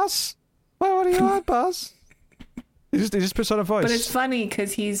 "Yeah, boss. What are you on, boss?" He just puts on a voice. But it's funny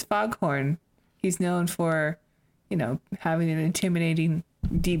because he's Foghorn. He's known for, you know, having an intimidating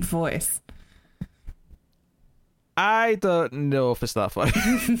deep voice. I don't know if it's that funny.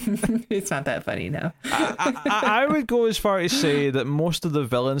 It's not that funny, no. I would go as far as say that most of the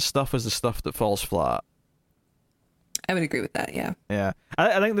villain stuff is the stuff that falls flat. I would agree with that, yeah. Yeah.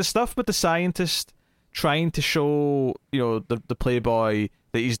 I think the stuff with the scientist trying to show, you know, the playboy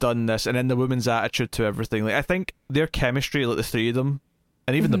that he's done this, and then the woman's attitude to everything, like, I think their chemistry, like the three of them,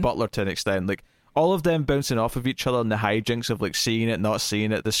 and even the butler to an extent, like, all of them bouncing off of each other and the hijinks of like seeing it, not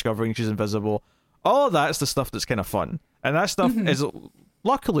seeing it, discovering she's invisible, all of that's the stuff that's kind of fun. And that stuff is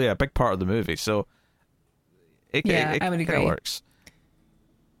luckily a big part of the movie, so it I would agree. Works.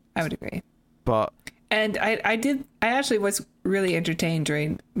 I would agree. But and I actually was really entertained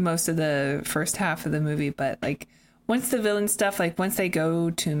during most of the first half of the movie, but like once the villain stuff, like once they go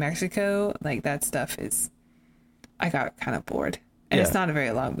to Mexico, like that stuff I got kind of bored. And it's not a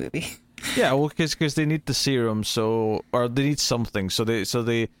very long movie. Yeah, well, because they need the serum, or they need something, so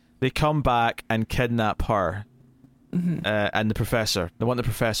they come back and kidnap her and the professor. They want the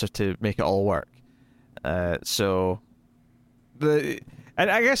professor to make it all work. And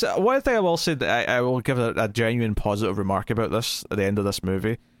I guess one thing I will say that I will give a genuine positive remark about this at the end of this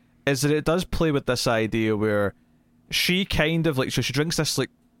movie is that it does play with this idea where she kind of like, so she drinks this like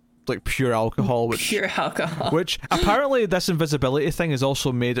pure alcohol, which apparently this invisibility thing is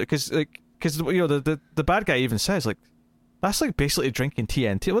also made because you know the bad guy even says like, that's like basically drinking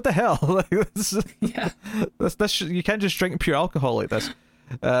TNT. What the hell? Like, this you can't just drink pure alcohol like this.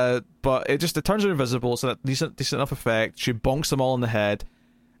 But it turns her invisible. It's a decent enough effect. She bonks them all in the head.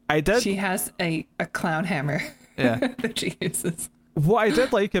 She has a clown hammer. Yeah. That she uses. What I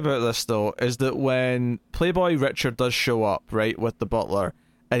did like about this though is that when Playboy Richard does show up, right, with the butler,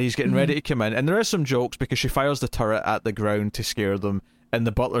 and he's getting ready to come in, and there is some jokes because she fires the turret at the ground to scare them, and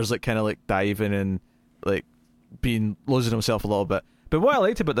the butler's like kind of like diving and like losing himself a little bit. But what I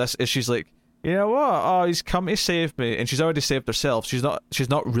liked about this is she's like, you know what? Oh, he's come to save me, and she's already saved herself. She's not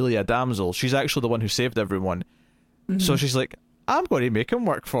really a damsel. She's actually the one who saved everyone. So she's like, I'm going to make him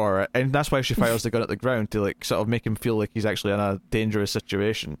work for it, and that's why she fires the gun at the ground to like sort of make him feel like he's actually in a dangerous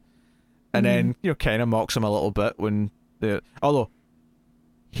situation. And then, you know, kind of mocks him a little bit when although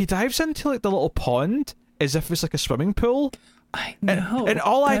he dives into like the little pond as if it's like a swimming pool. I know. And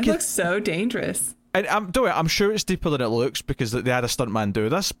all that looks so dangerous. And I'm sure it's deeper than it looks because they had a stuntman do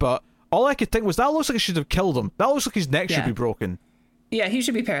this, but all I could think was, that looks like it should have killed him. That looks like his neck should be broken. Yeah, he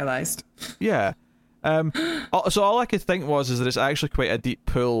should be paralyzed. Yeah. So all I could think is that it's actually quite a deep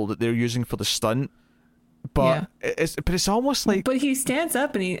pool that they're using for the stunt, but it's almost like... But he stands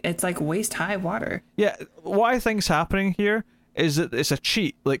up and it's like waist high water. Yeah, what I think's happening here is that it's a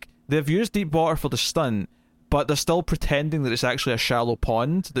cheat. Like, they've used deep water for the stunt, but they're still pretending that it's actually a shallow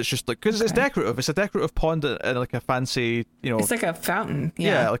pond that's just like, because it's decorative. It's a decorative pond in like a fancy, you know... It's like a fountain.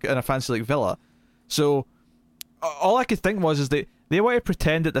 Yeah, like in a fancy like villa. So all I could think is they want to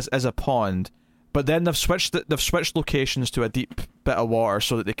pretend that this is a pond, but then they've switched locations to a deep bit of water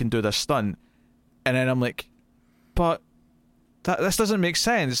so that they can do this stunt. And then I'm like, but this doesn't make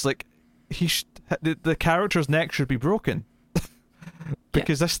sense. Like, the character's neck should be broken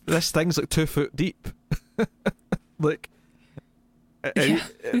because this thing's like 2 foot deep. Like,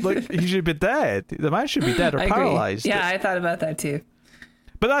 like he should be dead. The man should be dead or paralyzed. Yeah, I thought about that too.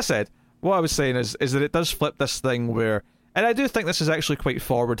 But that said, what I was saying is that it does flip this thing where, and I do think this is actually quite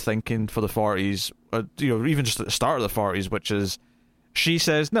forward thinking for the 40s, or, even just at the start of the 40s, which is, she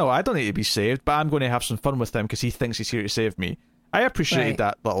says, no, I don't need to be saved, but I'm going to have some fun with him because he thinks he's here to save me. I appreciated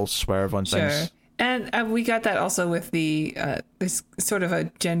that little swerve on things. And we got that also with the this sort of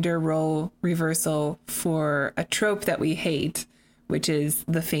a gender role reversal for a trope that we hate, which is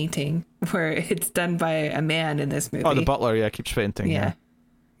the fainting, where it's done by a man in this movie. Oh, the butler, keeps fainting. Yeah.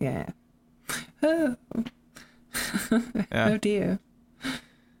 Oh. Oh dear. No,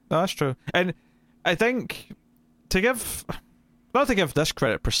 that's true. And I think not to give this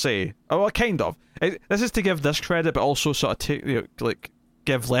credit per se, well, kind of. This is to give this credit, but also sort of take,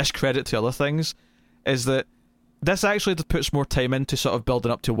 give less credit to other things. Is that this actually puts more time into sort of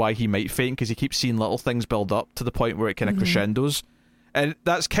building up to why he might faint, because he keeps seeing little things build up to the point where it kind of crescendos. And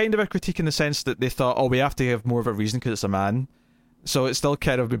that's kind of a critique in the sense that they thought, oh, we have to have more of a reason because it's a man. So it's still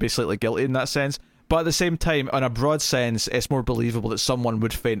kind of maybe slightly guilty in that sense. But at the same time, on a broad sense, it's more believable that someone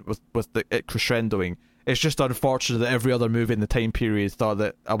would faint with it crescendoing. It's just unfortunate that every other movie in the time period thought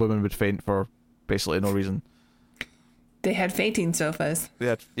that a woman would faint for basically no reason. They had fainting sofas.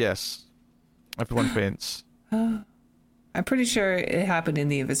 Yes. Everyone faints. I'm pretty sure it happened in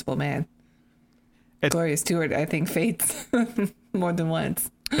The Invisible Man. Gloria Stewart, I think, faints more than once.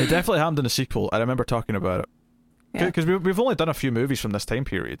 It definitely happened in a sequel. I remember talking about it. Because we've only done a few movies from this time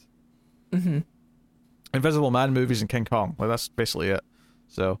period. Mm-hmm. Invisible Man movies and King Kong. That's basically it.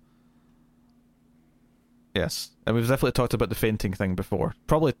 So, yes. And we've definitely talked about the fainting thing before.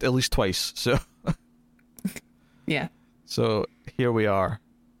 Probably at least twice. So, yeah. So, here we are.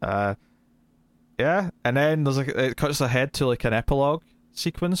 Yeah. And then it cuts ahead to an epilogue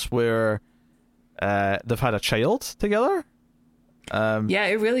sequence where they've had a child together. Yeah,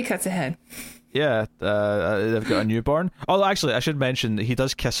 it really cuts ahead. Yeah, they've got a newborn. Oh, actually, I should mention that he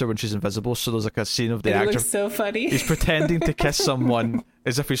does kiss her when she's invisible. So there's a scene of the actor. It looks so funny. He's pretending to kiss someone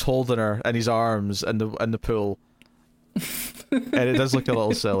as if he's holding her in his arms in the pool, and it does look a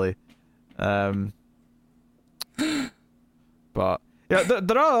little silly. But yeah,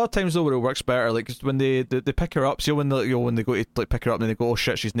 there are other times though where it works better. Like when they pick her up. So when they go to pick her up, and they go, oh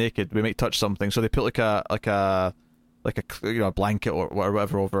shit, she's naked. We might touch something. So they put a blanket or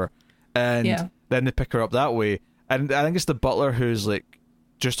whatever over her. And then they pick her up that way. And I think it's the butler who's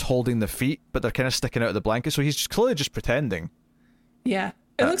just holding the feet, but they're kind of sticking out of the blanket. So he's clearly just pretending. Yeah.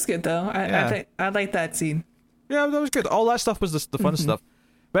 It looks good though. I like that scene. Yeah, that was good. All that stuff was the fun stuff.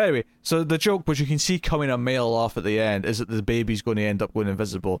 But anyway, so the joke, which you can see coming a mile off at the end, is that the baby's going to end up going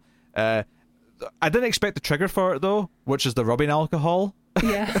invisible. I didn't expect the trigger for it though, which is the rubbing alcohol.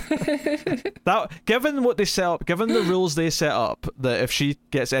 Yeah. That, given what they set up, given the rules they set up, that if she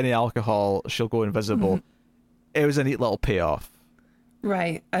gets any alcohol, she'll go invisible. It was a neat little payoff.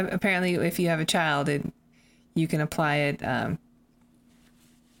 Right. Apparently, if you have a child, you can apply it. I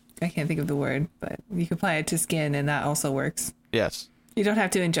can't think of the word, but you can apply it to skin, and that also works. Yes. You don't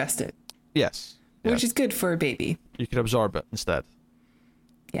have to ingest it. Yes. Which is good for a baby. You can absorb it instead.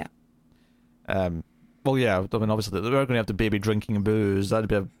 Yeah. Well, yeah. I mean, obviously, they're going to have the baby drinking booze. That'd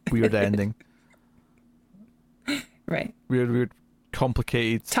be a weird ending. Right. Weird,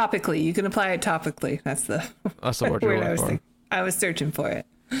 complicated. Topically, you can apply it topically. That's the word you're looking for. I was searching for it.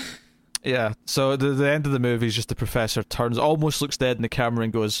 Yeah. So the end of the movie is just the professor almost looks dead in the camera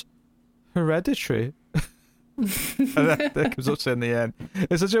and goes, "Hereditary." And that comes up in the end.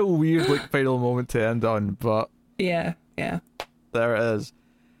 It's such a weird final moment to end on, but yeah, there it is.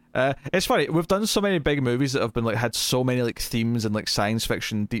 It's funny, we've done so many big movies that have been had so many themes and science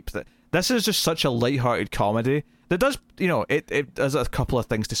fiction deep, that this is just such a light-hearted comedy that does it does a couple of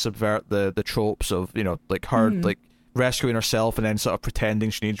things to subvert the tropes of her rescuing herself and then sort of pretending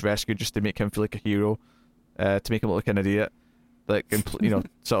she needs rescue just to make him feel like a hero, to make him look like an idiot,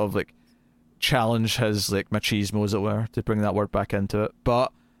 sort of challenge his machismo, as it were, to bring that word back into it.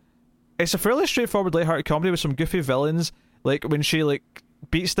 But it's a fairly straightforward light-hearted comedy with some goofy villains, when she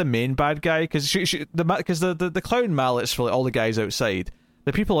beats the main bad guy, because the clown mallets for all the guys outside,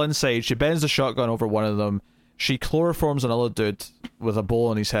 the people inside, she bends the shotgun over one of them, she chloroforms another dude with a bowl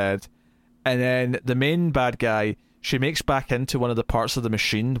on his head, and then the main bad guy, she makes back into one of the parts of the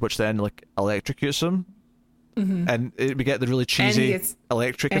machine, which then electrocutes him. And we get the really cheesy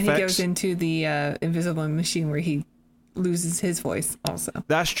electric effects. And he goes into the invisible machine where he loses his voice also.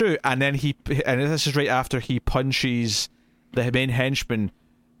 That's true. And then and this is right after he punches the main henchman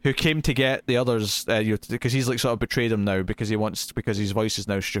who came to get the others, because he's like sort of betrayed him now because his voice is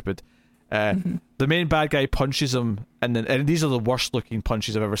now stupid. The main bad guy punches him, and these are the worst looking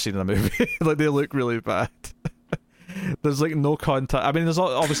punches I've ever seen in a movie. Like, they look really bad. There's like no contact. I mean,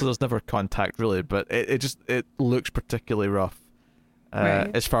 there's never contact really, but it looks particularly rough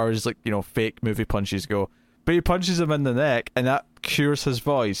as far as like, fake movie punches go. But he punches him in the neck, and that cures his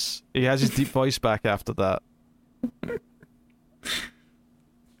voice. He has his deep voice back after that.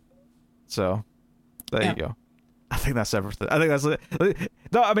 So, there you go. I think that's everything. I think that's it.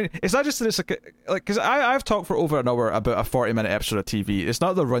 No, I mean, it's not just that it's like because I've talked for over an hour about a 40-minute episode of TV. It's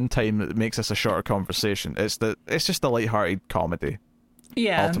not the runtime that makes this a shorter conversation. It's just a lighthearted comedy.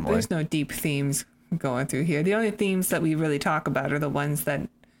 Yeah, ultimately. There's no deep themes going through here. The only themes that we really talk about are the ones that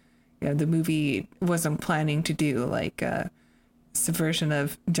the movie wasn't planning to do, like subversion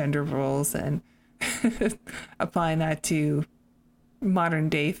of gender roles and applying that to modern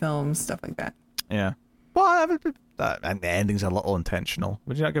day films, stuff like that. Yeah. Well, and the ending's a little intentional.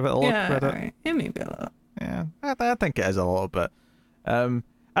 Would you not give it a little credit? Right. Yeah, maybe a little. Yeah, I think it is a little bit. I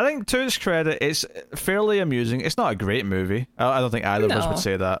think to its credit, it's fairly amusing. It's not a great movie. I don't think either of us would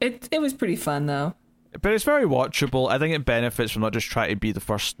say that. It was pretty fun though. But it's very watchable. I think it benefits from not just trying to be the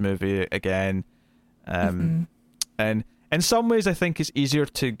first movie again. And in some ways, I think it's easier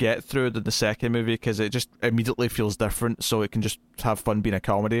to get through than the second movie because it just immediately feels different, so it can just have fun being a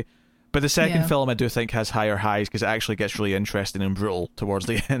comedy. But the second film, I do think, has higher highs because it actually gets really interesting and brutal towards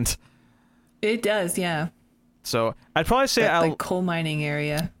the end. It does, yeah. So I'd probably say that coal mining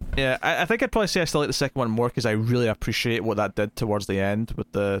area. Yeah, I think I'd probably say I still like the second one more because I really appreciate what that did towards the end with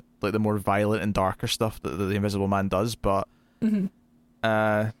the more violent and darker stuff that the Invisible Man does. But this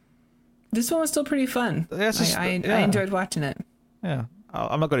one was still pretty fun. Yeah, I enjoyed watching it. Yeah,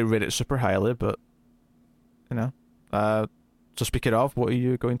 I'm not going to rate it super highly, but so speaking of, what are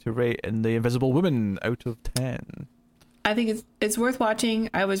you going to rate in The Invisible Woman out of 10? I think it's worth watching.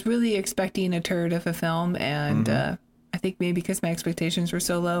 I was really expecting a turd of a film, and I think maybe because my expectations were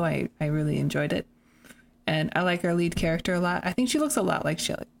so low, I really enjoyed it. And I like our lead character a lot. I think she looks a lot like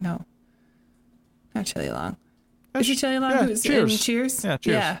Shelley. No, not Shelley Long. Is it Shelley Long who's in Cheers? Yeah,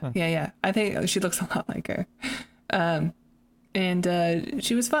 Cheers. Yeah. I think she looks a lot like her. And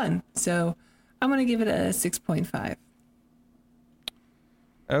she was fun. So I'm going to give it a 6.5.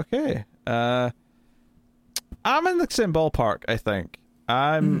 Okay. I'm in the same ballpark, I think.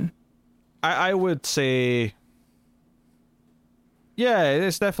 I would say, yeah,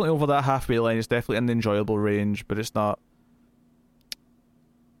 it's definitely over that halfway line. It's definitely in the enjoyable range, but it's not.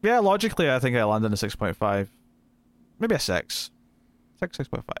 Yeah, logically, I think I land on a 6.5. Maybe a 6.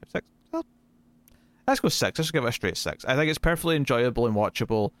 6.5. 6. Well, let's go 6. Let's give it a straight 6. I think it's perfectly enjoyable and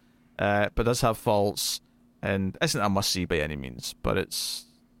watchable, but does have faults, and isn't a must-see by any means, but it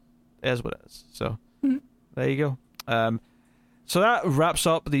is what it is. So, there you go. So that wraps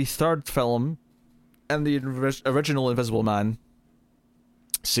up the third film in the original Invisible Man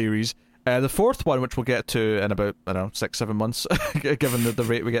series. The fourth one, which we'll get to in about, 6-7 months, given the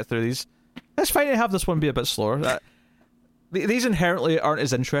rate we get through these. It's fine to have this one be a bit slower. These inherently aren't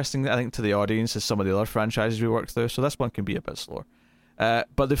as interesting, I think, to the audience as some of the other franchises we worked through, so this one can be a bit slower.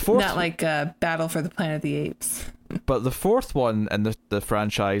 But the fourth... Not like Battle for the Planet of the Apes. But the fourth one in the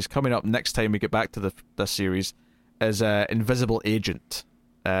franchise, coming up next time we get back to the series, is Invisible Agent.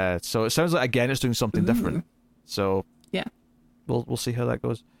 So it sounds like, again, it's doing something different. So yeah, we'll see how that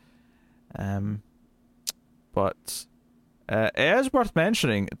goes. But it is worth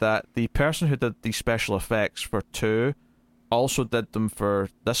mentioning that the person who did the special effects for 2 also did them for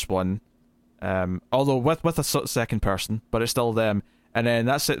this one, although with a second person, but it's still them. And then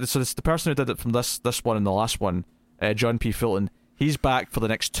that's it. So it's the person who did it from this one and the last one, John P. Fulton. He's back for the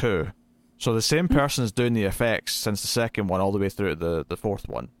next 2. So the same person is doing the effects since the second one all the way through to the fourth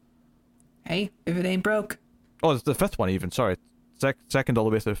one. Hey, if it ain't broke. Oh, it's the fifth one even. Sorry, second all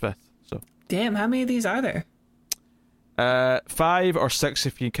the way through the fifth. So. Damn, how many of these are there? 5 or 6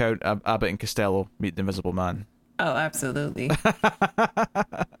 if you count Abbott and Costello meet the Invisible Man. Oh, absolutely.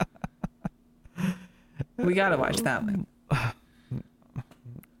 We gotta watch that one.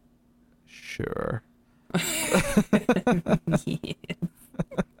 Sure. Yes.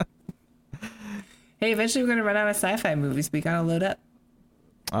 Hey, eventually we're gonna run out of sci-fi movies. We gotta load up.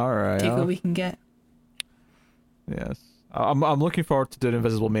 All right. Take what we can get. Yes, I'm looking forward to doing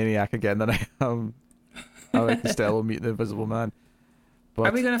Invisible Maniac again. Then I Costello meet the Invisible Man. But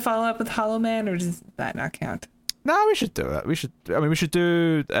are we gonna follow up with Hollow Man, or does that not count? No, we should do it. We should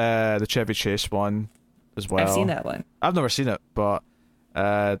do the Chevy Chase one as well. I've seen that one. I've never seen it, but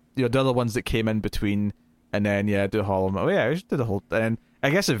the other ones that came in between and then do Hollow Man. Oh yeah, we should do the whole. And I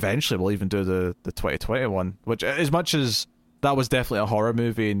guess eventually we'll even do the 2020 one, which, as much as that was definitely a horror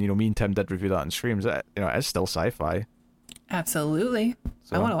movie, and me and Tim did review that on streams, it's still sci-fi. Absolutely.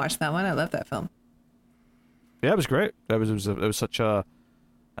 So, I want to watch that one. I love that film. Yeah, it was great. It was such a.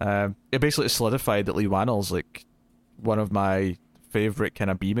 It basically solidified that Lee Wannell's like one of my favorite kind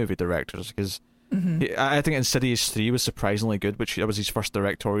of B movie directors, because I think Insidious 3 was surprisingly good, which was his first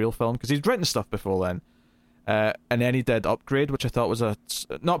directorial film, because he'd written stuff before then. And then he did Upgrade, which I thought was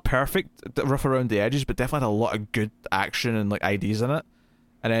not perfect, rough around the edges, but definitely had a lot of good action and like ideas in it.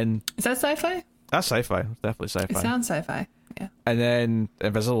 And then is that sci-fi? That's sci-fi. It's definitely sci-fi. It sounds sci-fi. Yeah. And then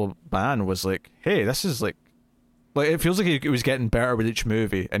Invisible Man was like, hey, this is like it feels like he was getting better with each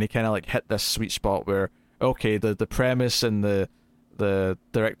movie, and he kind of like hit this sweet spot where okay, the premise and the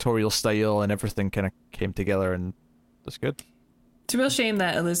directorial style and everything kind of came together, and that's good. It's a real shame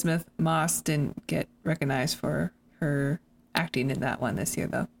that Elizabeth Moss didn't get recognized for her acting in that one this year,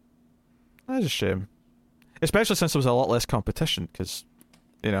 though. That's a shame, especially since there was a lot less competition, because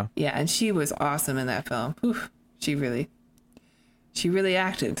Yeah, and she was awesome in that film. Oof, she really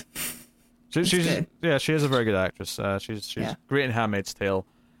acted. She's good. Yeah, she is a very good actress. She's great in Handmaid's Tale.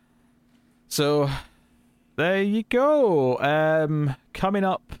 So there you go. Coming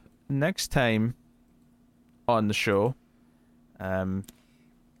up next time on the show.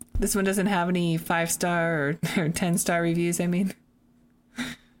 This one doesn't have any 5-star or 10-star reviews, I mean,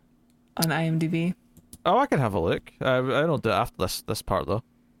 on IMDb. Oh, I can have a look. I don't do it after this part, though.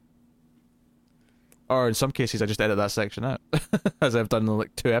 Or in some cases, I just edit that section out, as I've done in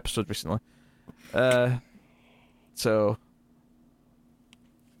like 2 episodes recently. So,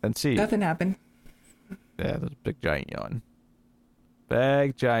 and see. Nothing happened. Yeah, there's a big giant yawn.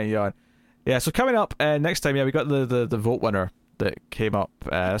 Big giant yawn. Yeah, so coming up next time, we got the vote winner that came up.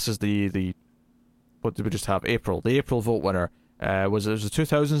 This is the what did we just have? April. The April vote winner was a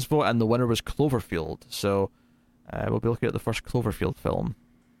 2000s vote, and the winner was Cloverfield. So we'll be looking at the first Cloverfield film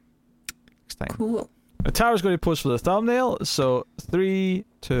next time. Cool. Tara's going to pose for the thumbnail. So 3,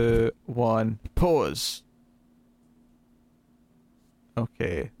 2, 1, pose.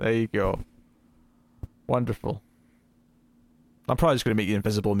 Okay, there you go. Wonderful. I'm probably just going to make you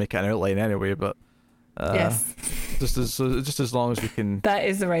invisible, make it an outline anyway, but yes, just as long as we can. That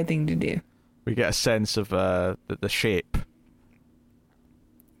is the right thing to do. We get a sense of the shape.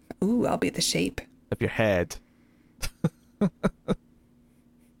 Ooh, I'll be the shape of your head.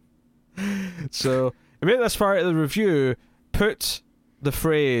 So, if you made this far out of the review, put the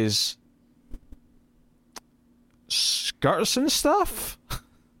phrase skirts and stuff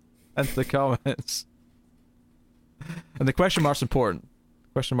into the comments. And the question mark's important.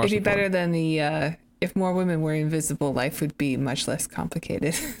 Question mark's It'd be important. better than the if more women were invisible, life would be much less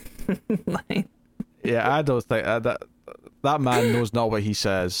complicated line. Yeah, I don't think that man knows not what he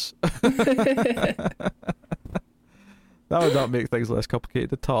says. That would not make things less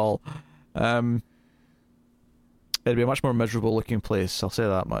complicated at all. It'd be a much more miserable looking place, I'll say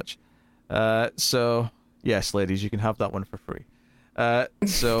that much. So yes, ladies, you can have that one for free.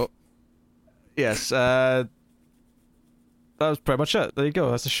 So yes, that was pretty much it. There you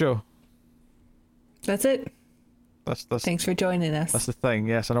go. That's the show. That's it. That's Thanks for joining us. That's the thing.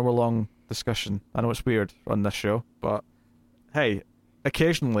 Yes, an hour-long discussion. I know it's weird on this show, but hey,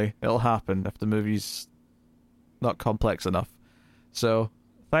 occasionally it'll happen if the movie's not complex enough. So,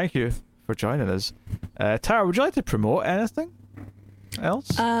 thank you for joining us. Tara, would you like to promote anything else?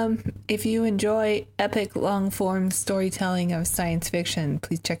 If you enjoy epic long-form storytelling of science fiction,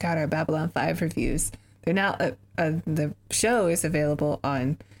 please check out our Babylon 5 reviews. They're now the show is available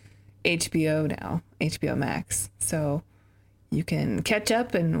on HBO now, HBO Max. So you can catch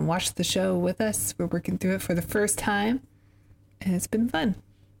up and watch the show with us. We're working through it for the first time, and it's been fun.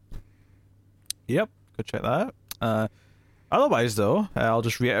 Yep, go check that out. Otherwise, though, I'll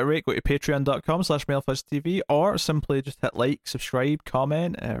just reiterate, go to patreon.com/MailFuzzTV, or simply just hit like, subscribe,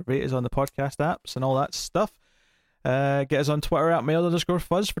 comment, rate us on the podcast apps and all that stuff. Get us on Twitter at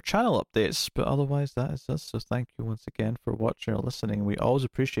 @mail_fuzz for channel updates. But otherwise, that is us. So thank you once again for watching or listening. We always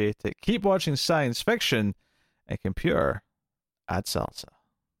appreciate it. Keep watching science fiction and computer ad salsa.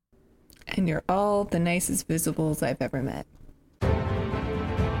 And you're all the nicest visibles I've ever met.